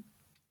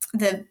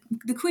 the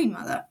Queen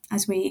Mother,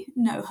 as we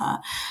know her.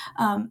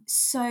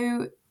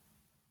 So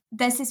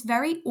there's this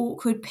very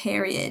awkward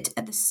period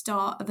at the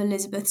start of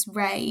Elizabeth's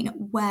reign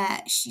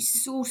where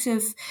she's sort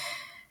of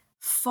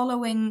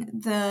following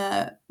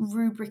the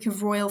rubric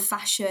of royal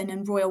fashion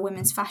and royal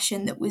women's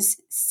fashion that was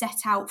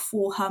set out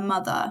for her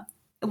mother,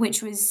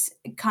 which was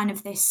kind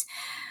of this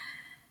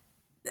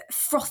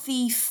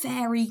frothy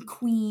fairy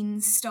queen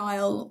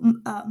style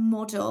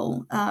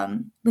model,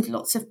 with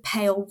lots of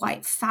pale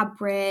white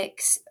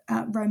fabrics,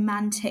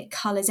 romantic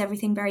colours,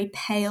 everything very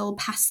pale,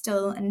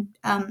 pastel, and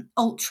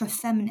ultra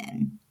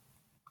feminine.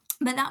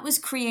 But that was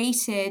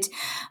created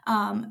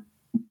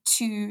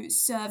to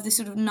serve the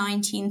sort of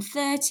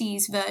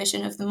 1930s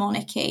version of the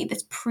monarchy,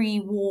 this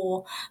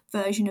pre-war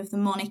version of the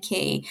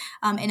monarchy,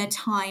 in a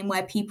time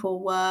where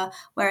people were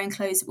wearing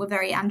clothes that were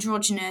very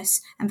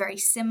androgynous and very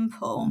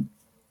simple.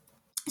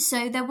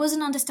 So there was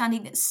an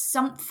understanding that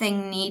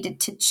something needed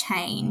to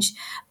change,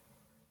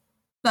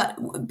 but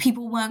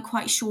people weren't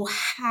quite sure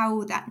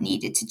how that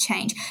needed to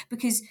change,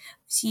 because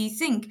so you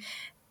think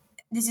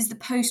this is the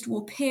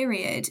post-war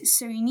period,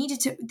 so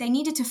they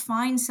needed to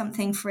find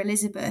something for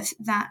Elizabeth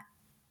that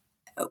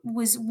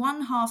was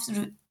one half sort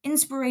of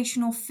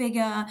inspirational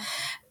figure,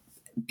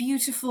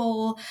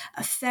 beautiful,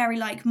 a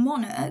fairy-like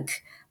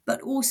monarch, but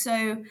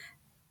also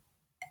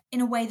in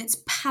a way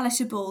that's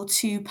palatable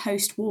to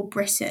post-war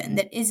Britain,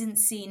 that isn't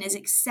seen as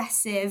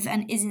excessive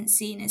and isn't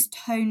seen as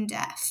tone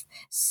deaf.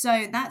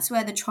 So that's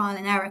where the trial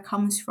and error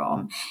comes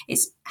from.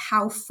 It's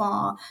how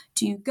far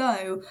do you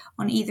go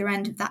on either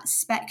end of that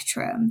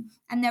spectrum?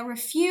 And there were a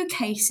few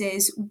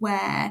cases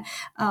where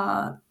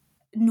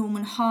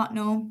Norman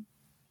Hartnell,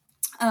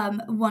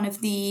 one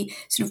of the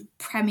sort of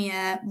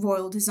premier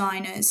royal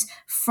designers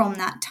from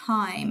that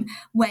time,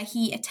 where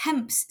he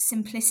attempts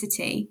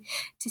simplicity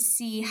to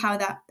see how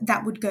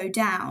that would go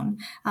down.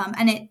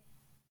 And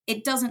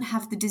it doesn't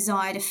have the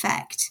desired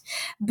effect,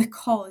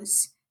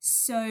 because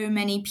so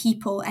many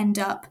people end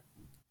up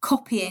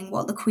copying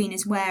what the Queen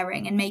is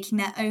wearing and making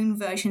their own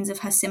versions of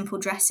her simple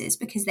dresses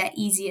because they're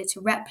easier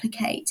to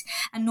replicate.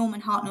 And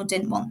Norman Hartnell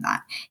didn't want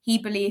that. He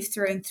believed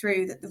through and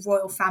through that the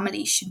royal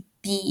family should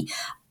be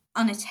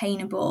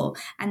unattainable,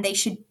 and they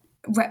should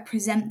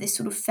represent this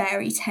sort of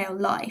fairy tale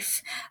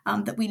life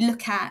that we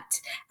look at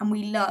and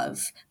we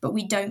love, but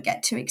we don't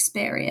get to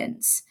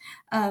experience.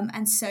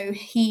 And so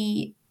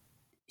he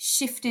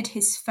shifted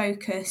his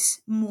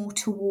focus more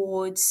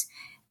towards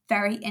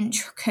very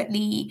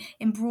intricately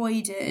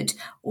embroidered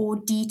or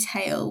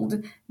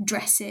detailed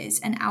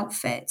dresses and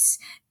outfits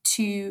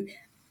to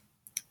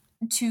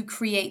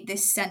create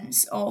this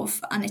sense of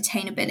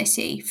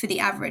unattainability for the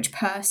average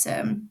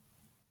person.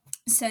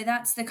 So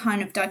that's the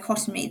kind of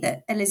dichotomy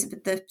that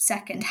Elizabeth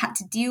II had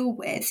to deal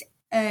with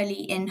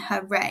early in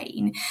her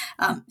reign,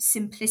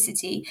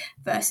 simplicity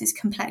versus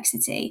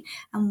complexity,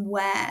 and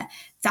where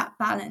that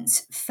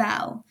balance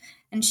fell.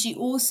 And she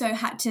also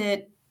had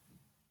to,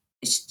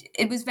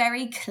 it was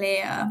very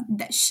clear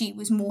that she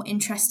was more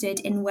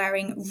interested in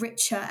wearing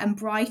richer and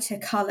brighter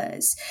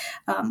colours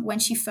when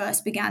she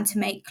first began to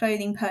make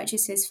clothing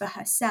purchases for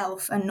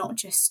herself and not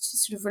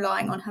just sort of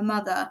relying on her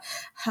mother.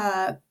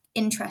 Her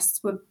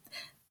interests were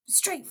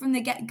straight from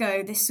the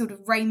get-go this sort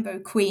of rainbow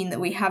queen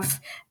that we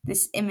have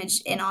this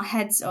image in our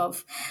heads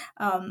of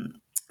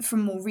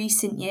from more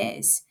recent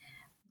years,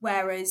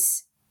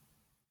 whereas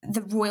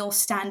the royal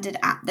standard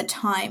at the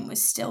time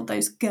was still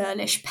those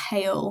girlish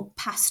pale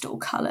pastel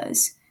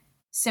colours.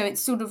 So it's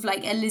sort of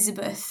like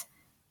Elizabeth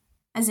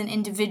as an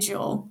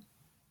individual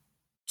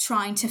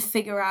trying to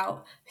figure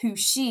out who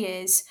she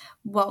is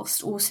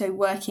whilst also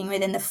working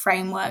within the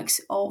frameworks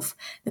of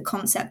the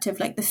concept of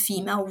like the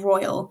female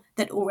royal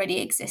that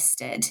already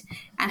existed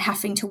and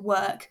having to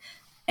work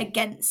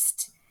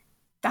against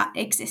that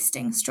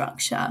existing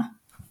structure.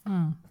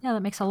 Yeah,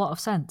 that makes a lot of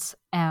sense.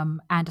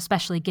 And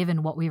especially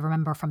given what we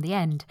remember from the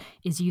end,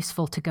 is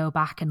useful to go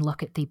back and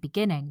look at the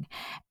beginning.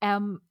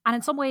 And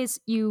in some ways,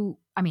 you,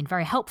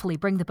 very helpfully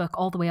bring the book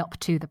all the way up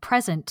to the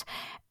present.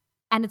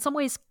 And in some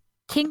ways,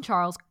 King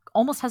Charles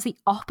almost has the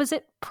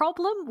opposite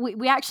problem.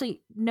 We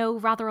actually know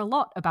rather a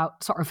lot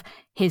about sort of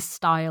his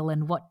style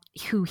and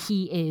who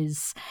he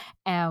is.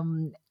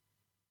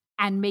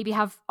 And maybe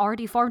have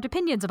already formed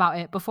opinions about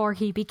it before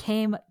he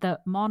became the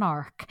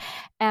monarch.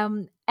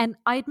 And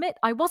I admit,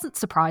 I wasn't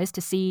surprised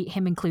to see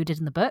him included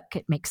in the book.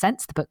 It makes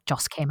sense. The book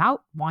just came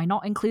out. Why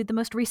not include the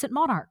most recent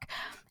monarch?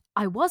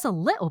 I was a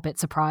little bit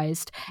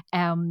surprised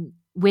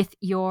with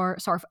your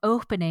sort of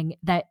opening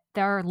that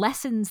there are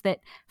lessons that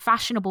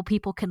fashionable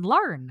people can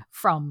learn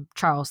from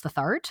Charles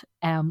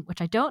III, which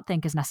I don't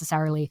think is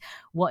necessarily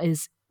what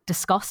is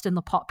discussed in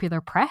the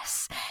popular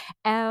press,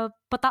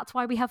 but that's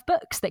why we have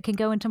books that can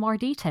go into more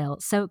detail.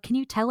 So can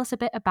you tell us a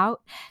bit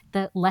about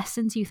the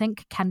lessons you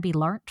think can be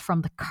learnt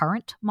from the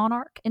current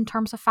monarch in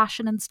terms of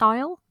fashion and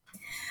style?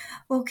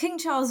 Well, King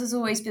Charles has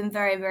always been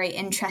very, very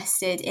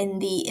interested in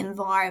the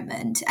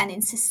environment and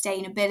in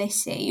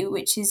sustainability,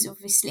 which is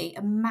obviously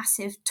a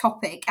massive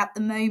topic at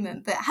the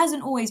moment, but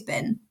hasn't always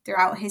been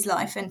throughout his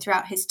life and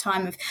throughout his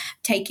time of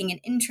taking an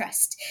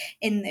interest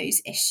in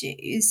those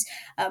issues.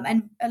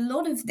 And a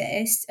lot of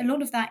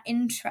that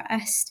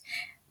interest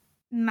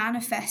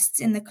manifests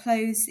in the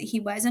clothes that he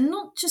wears, and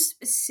not just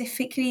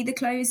specifically the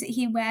clothes that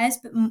he wears,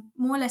 but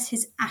more or less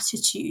his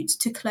attitude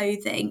to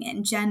clothing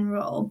in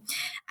general.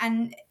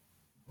 And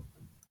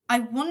I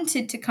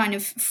wanted to kind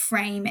of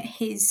frame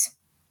his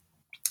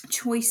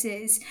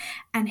choices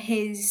and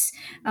his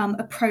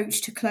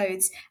approach to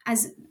clothes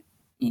as,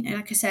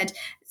 like I said,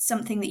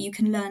 something that you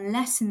can learn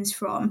lessons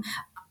from.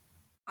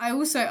 I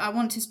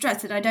want to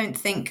stress that I don't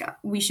think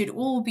we should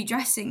all be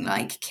dressing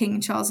like King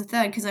Charles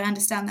III, because I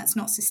understand that's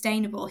not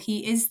sustainable.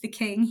 He is the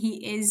king.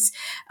 He is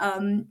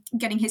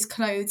getting his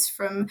clothes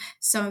from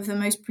some of the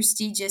most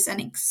prestigious and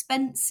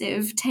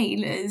expensive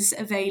tailors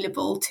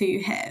available to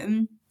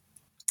him.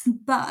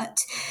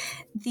 But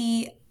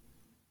the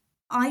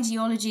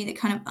ideology that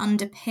kind of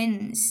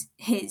underpins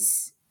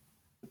his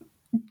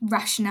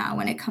rationale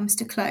when it comes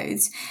to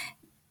clothes,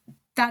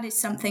 that is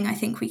something I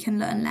think we can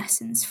learn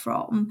lessons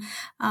from.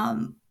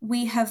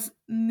 We have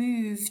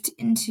moved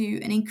into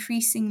an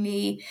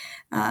increasingly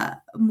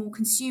more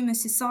consumer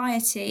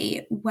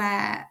society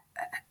where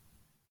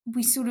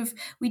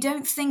we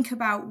don't think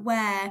about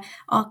where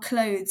our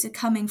clothes are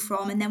coming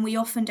from, and then we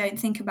often don't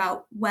think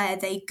about where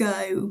they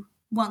go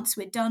once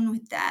we're done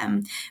with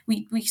them.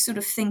 We sort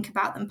of think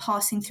about them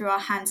passing through our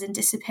hands and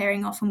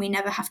disappearing off, and we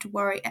never have to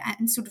worry,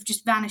 and sort of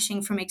just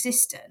vanishing from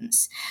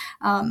existence.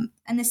 And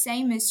the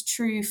same is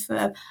true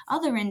for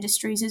other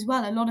industries as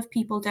well. A lot of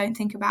people don't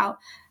think about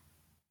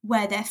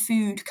where their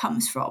food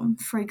comes from,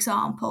 for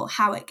example,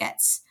 how it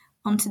gets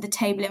onto the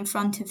table in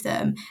front of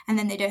them, and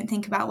then they don't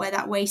think about where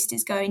that waste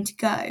is going to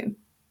go.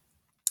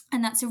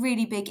 And that's a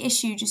really big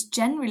issue just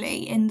generally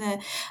in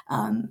the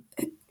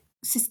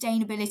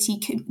sustainability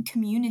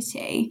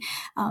community,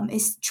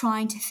 is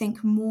trying to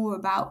think more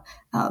about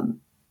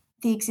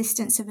the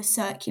existence of a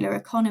circular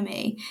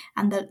economy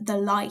and the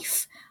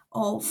life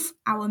of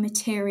our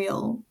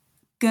material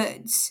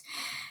goods.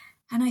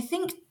 And I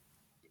think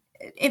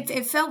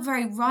it felt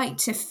very right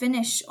to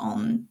finish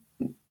on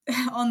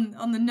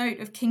the note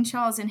of King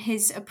Charles and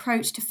his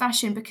approach to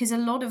fashion, because a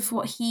lot of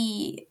what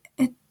he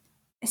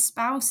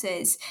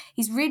espouses,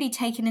 he's really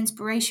taken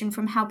inspiration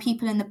from how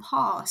people in the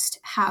past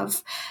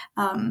have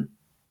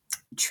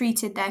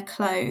treated their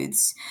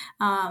clothes.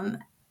 And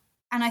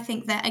I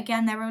think that,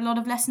 again, there are a lot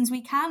of lessons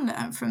we can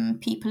learn from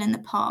people in the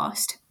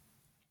past.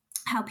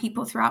 how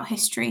people throughout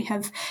history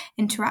have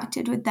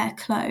interacted with their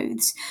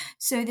clothes.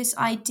 So this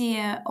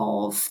idea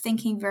of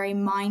thinking very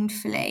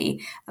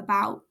mindfully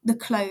about the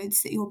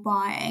clothes that you're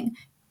buying,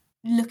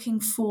 looking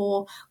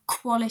for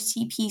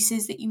quality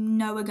pieces that you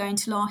know are going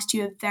to last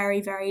you a very,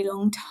 very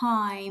long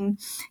time,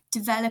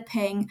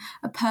 developing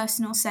a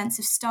personal sense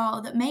of style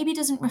that maybe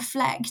doesn't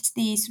reflect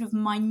the sort of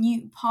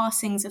minute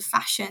passings of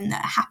fashion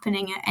that are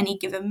happening at any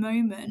given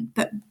moment,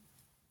 but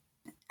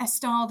a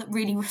style that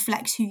really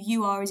reflects who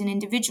you are as an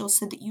individual,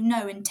 so that you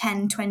know in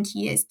 10, 20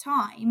 years'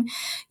 time,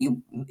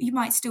 you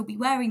might still be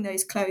wearing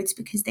those clothes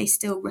because they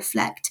still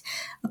reflect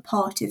a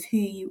part of who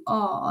you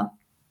are.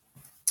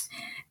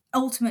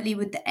 Ultimately,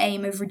 with the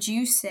aim of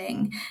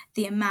reducing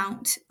the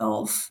amount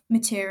of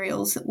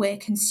materials that we're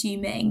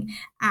consuming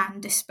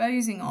and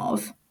disposing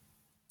of.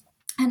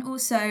 And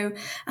also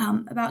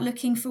about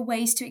looking for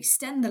ways to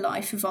extend the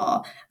life of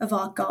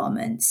our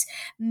garments,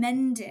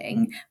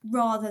 mending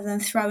rather than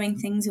throwing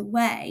things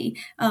away.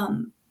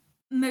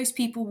 Most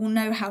people will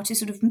know how to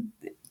sort of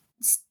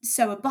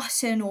sew a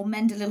button or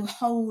mend a little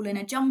hole in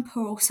a jumper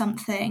or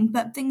something,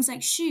 but things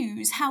like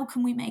shoes, how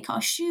can we make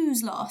our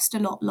shoes last a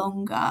lot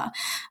longer?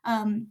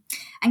 And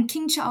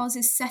King Charles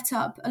has set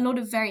up a lot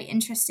of very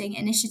interesting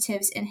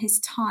initiatives in his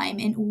time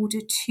in order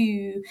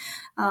to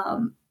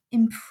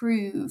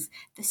improve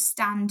the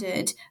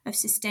standard of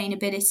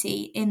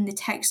sustainability in the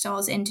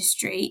textiles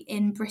industry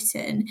in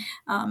Britain,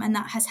 and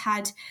that has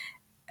had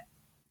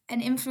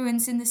an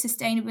influence in the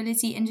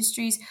sustainability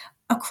industries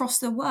across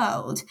the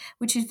world,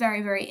 which is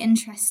very, very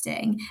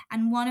interesting.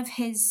 And one of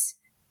his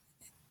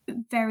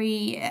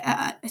very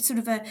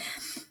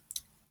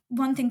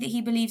one thing that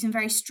he believes in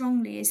very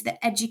strongly is that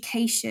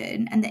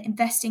education, and that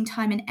investing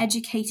time in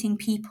educating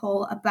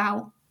people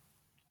about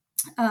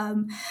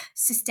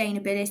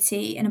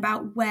sustainability and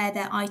about where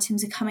their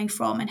items are coming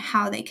from and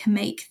how they can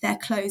make their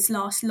clothes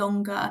last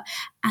longer,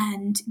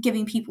 and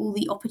giving people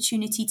the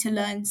opportunity to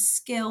learn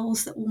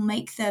skills that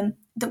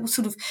will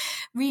sort of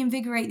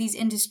reinvigorate these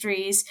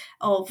industries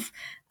of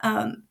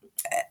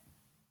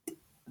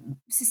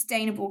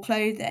sustainable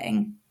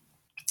clothing,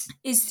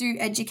 is through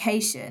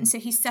education. So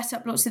he's set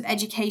up lots of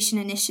education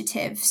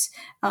initiatives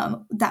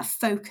that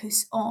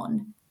focus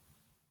on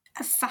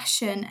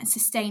fashion and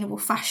sustainable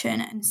fashion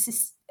and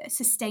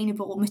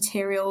sustainable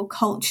material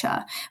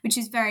culture, which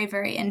is very,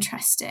 very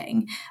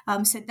interesting.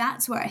 So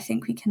that's where I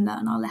think we can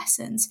learn our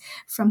lessons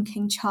from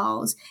King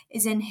Charles,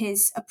 is in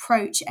his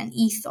approach and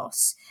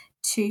ethos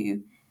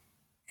to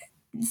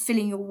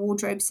filling your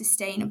wardrobe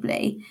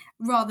sustainably,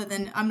 rather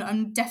than,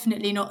 I'm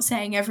definitely not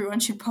saying everyone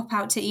should pop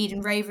out to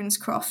Eden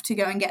Ravenscroft to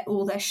go and get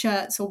all their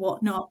shirts or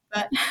whatnot,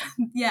 but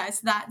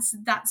yes,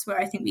 that's where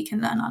I think we can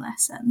learn our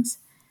lessons.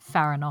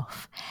 Fair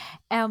enough.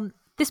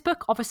 This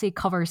book obviously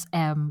covers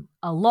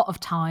a lot of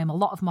time, a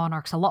lot of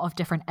monarchs, a lot of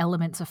different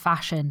elements of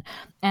fashion.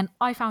 And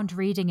I found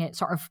reading it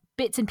sort of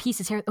bits and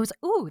pieces here. It was,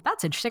 oh,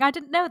 that's interesting. I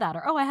didn't know that.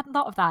 Or, oh, I hadn't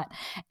thought of that.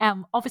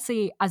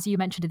 Obviously, as you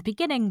mentioned at the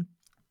beginning,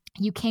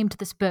 you came to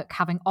this book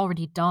having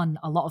already done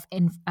a lot of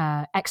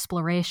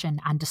exploration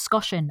and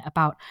discussion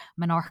about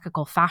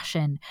monarchical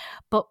fashion.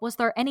 But was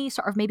there any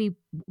sort of maybe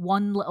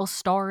one little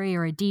story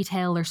or a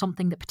detail or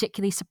something that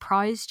particularly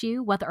surprised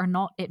you, whether or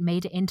not it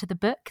made it into the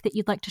book, that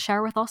you'd like to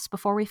share with us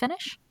before we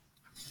finish?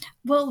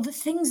 Well, the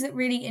things that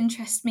really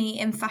interest me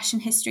in fashion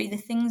history, the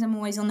things I'm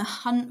always on the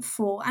hunt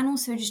for, and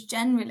also just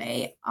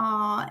generally,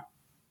 are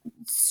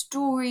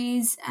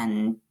stories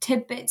and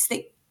tidbits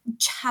that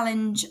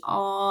challenge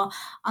our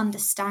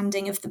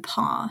understanding of the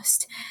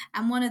past.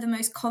 And one of the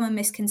most common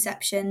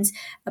misconceptions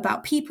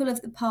about people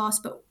of the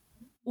past, but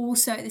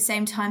also at the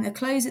same time the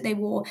clothes that they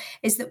wore,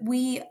 is that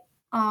we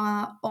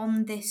are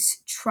on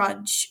this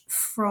trudge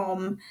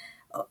from,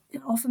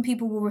 often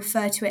people will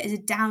refer to it as a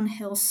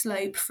downhill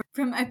slope,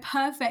 from a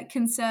perfect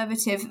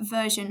conservative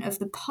version of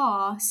the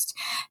past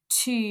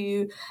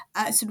to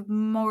a sort of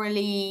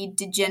morally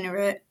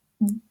degenerate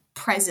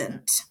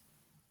present,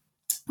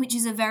 which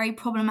is a very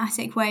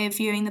problematic way of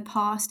viewing the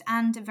past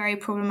and a very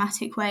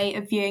problematic way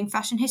of viewing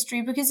fashion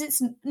history, because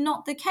it's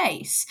not the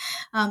case.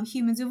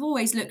 Humans have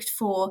always looked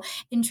for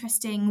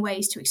interesting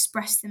ways to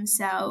express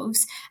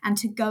themselves and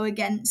to go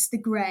against the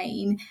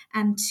grain,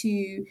 and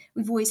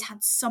we've always had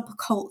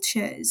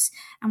subcultures,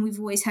 and we've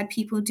always had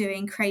people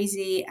doing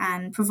crazy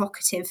and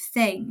provocative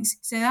things.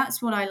 So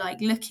that's what I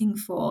like looking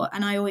for,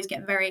 and I always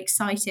get very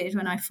excited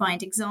when I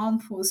find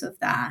examples of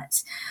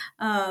that.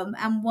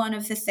 And one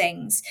of the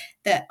things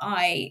that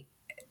I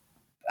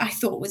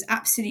thought was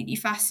absolutely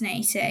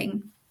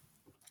fascinating,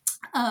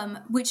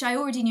 which I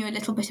already knew a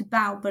little bit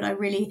about, but I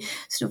really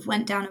sort of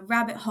went down a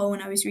rabbit hole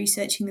when I was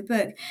researching the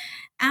book.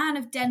 Anne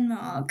of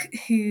Denmark,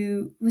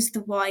 who was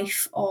the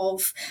wife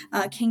of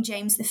King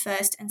James I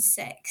and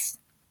VI.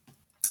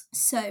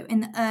 So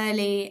in the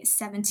early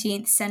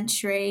 17th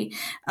century,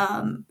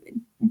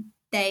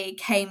 they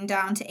came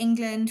down to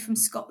England from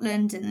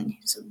Scotland, and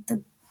sort of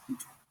the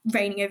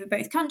reigning over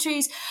both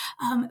countries,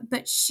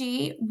 but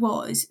she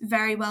was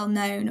very well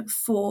known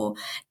for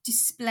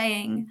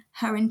displaying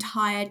her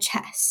entire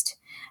chest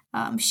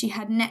She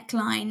had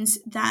necklines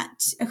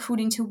that,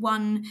 according to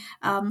one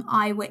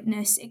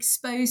eyewitness,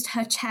 exposed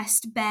her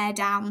chest bare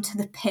down to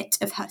the pit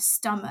of her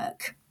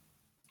stomach.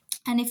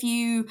 And if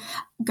you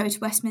go to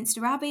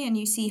Westminster Abbey and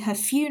you see her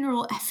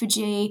funeral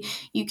effigy,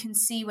 you can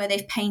see where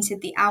they've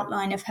painted the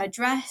outline of her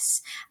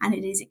dress, and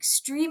it is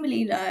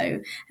extremely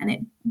low and it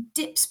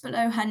dips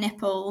below her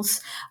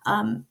nipples.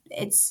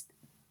 It's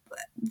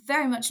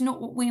very much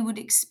not what we would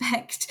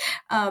expect.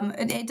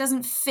 It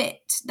doesn't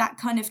fit that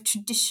kind of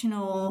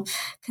traditional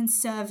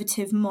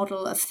conservative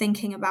model of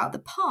thinking about the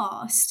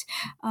past.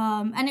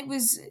 And it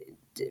was,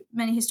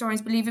 many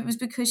historians believe it was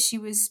because she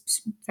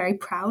was very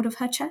proud of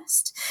her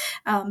chest,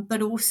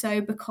 but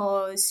also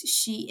because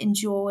she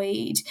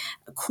enjoyed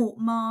court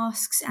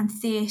masks and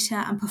theatre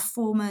and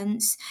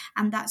performance,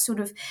 and that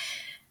sort of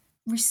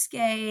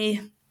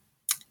risque,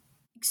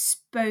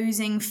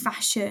 exposing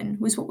fashion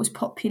was what was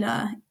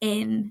popular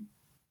in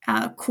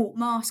court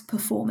mask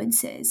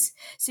performances.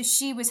 So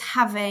she was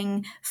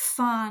having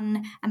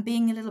fun and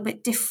being a little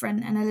bit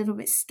different and a little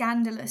bit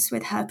scandalous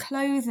with her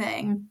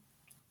clothing.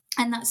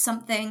 And that's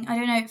something, I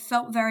don't know, it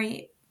felt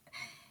very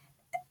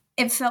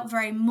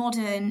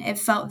modern, it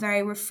felt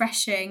very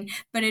refreshing,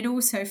 but it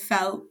also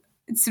felt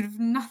sort of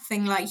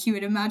nothing like you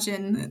would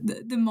imagine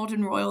the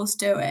modern royals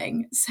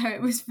doing. So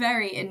it was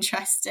very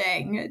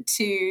interesting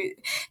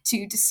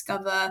to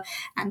discover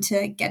and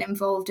to get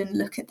involved and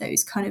look at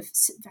those kind of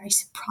very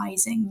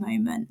surprising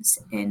moments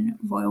in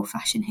royal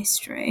fashion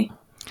history.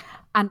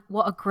 And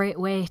what a great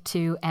way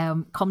to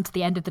come to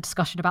the end of the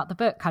discussion about the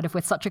book, kind of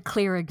with such a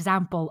clear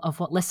example of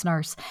what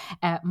listeners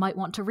might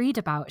want to read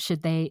about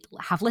should they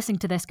have listened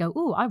to this go,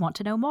 "Ooh, I want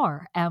to know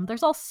more."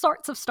 There's all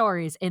sorts of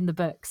stories in the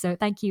book. So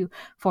thank you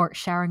for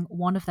sharing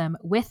one of them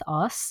with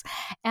us.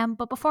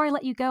 But before I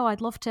let you go, I'd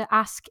love to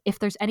ask if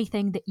there's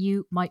anything that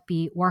you might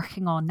be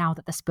working on now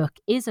that this book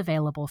is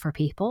available for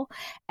people,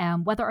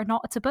 whether or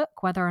not it's a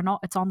book, whether or not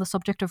it's on the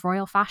subject of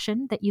royal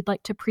fashion, that you'd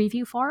like to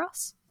preview for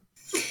us.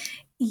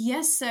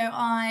 Yes, so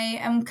I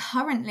am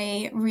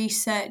currently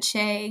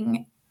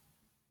researching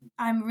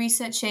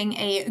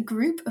a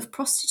group of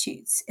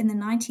prostitutes in the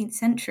 19th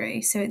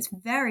century. So it's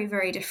very,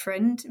 very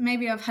different.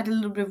 Maybe I've had a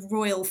little bit of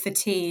royal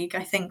fatigue,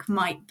 I think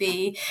might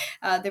be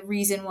the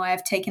reason why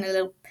I've taken a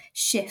little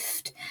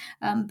shift.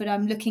 But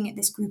I'm looking at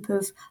this group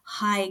of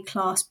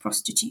high-class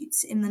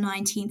prostitutes in the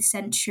 19th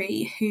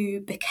century who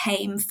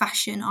became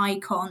fashion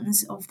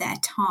icons of their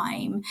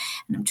time.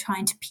 And I'm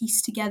trying to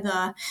piece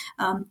together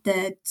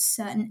the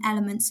certain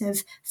elements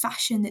of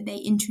fashion that they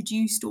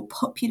introduced or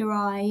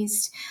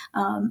popularized,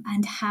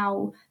 and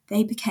how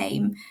they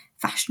became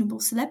fashionable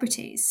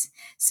celebrities.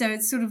 So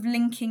it's sort of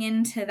linking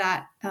into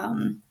that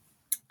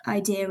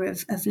idea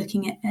of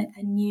looking at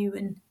a new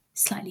and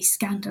slightly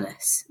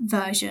scandalous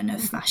version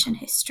of fashion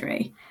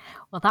history.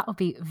 Well, that will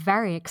be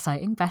very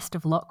exciting. Best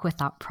of luck with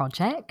that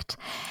project.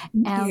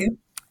 Thank you.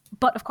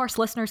 But of course,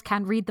 listeners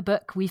can read the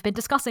book we've been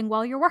discussing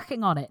while you're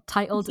working on it,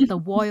 titled The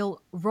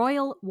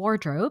Royal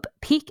Wardrobe,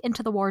 Peek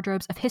into the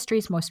Wardrobes of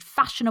History's Most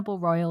Fashionable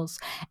Royals,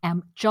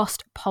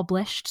 just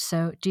published.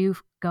 So do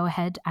go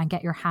ahead and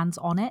get your hands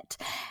on it.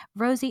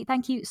 Rosie,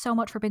 thank you so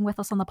much for being with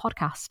us on the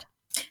podcast.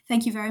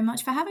 Thank you very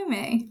much for having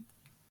me.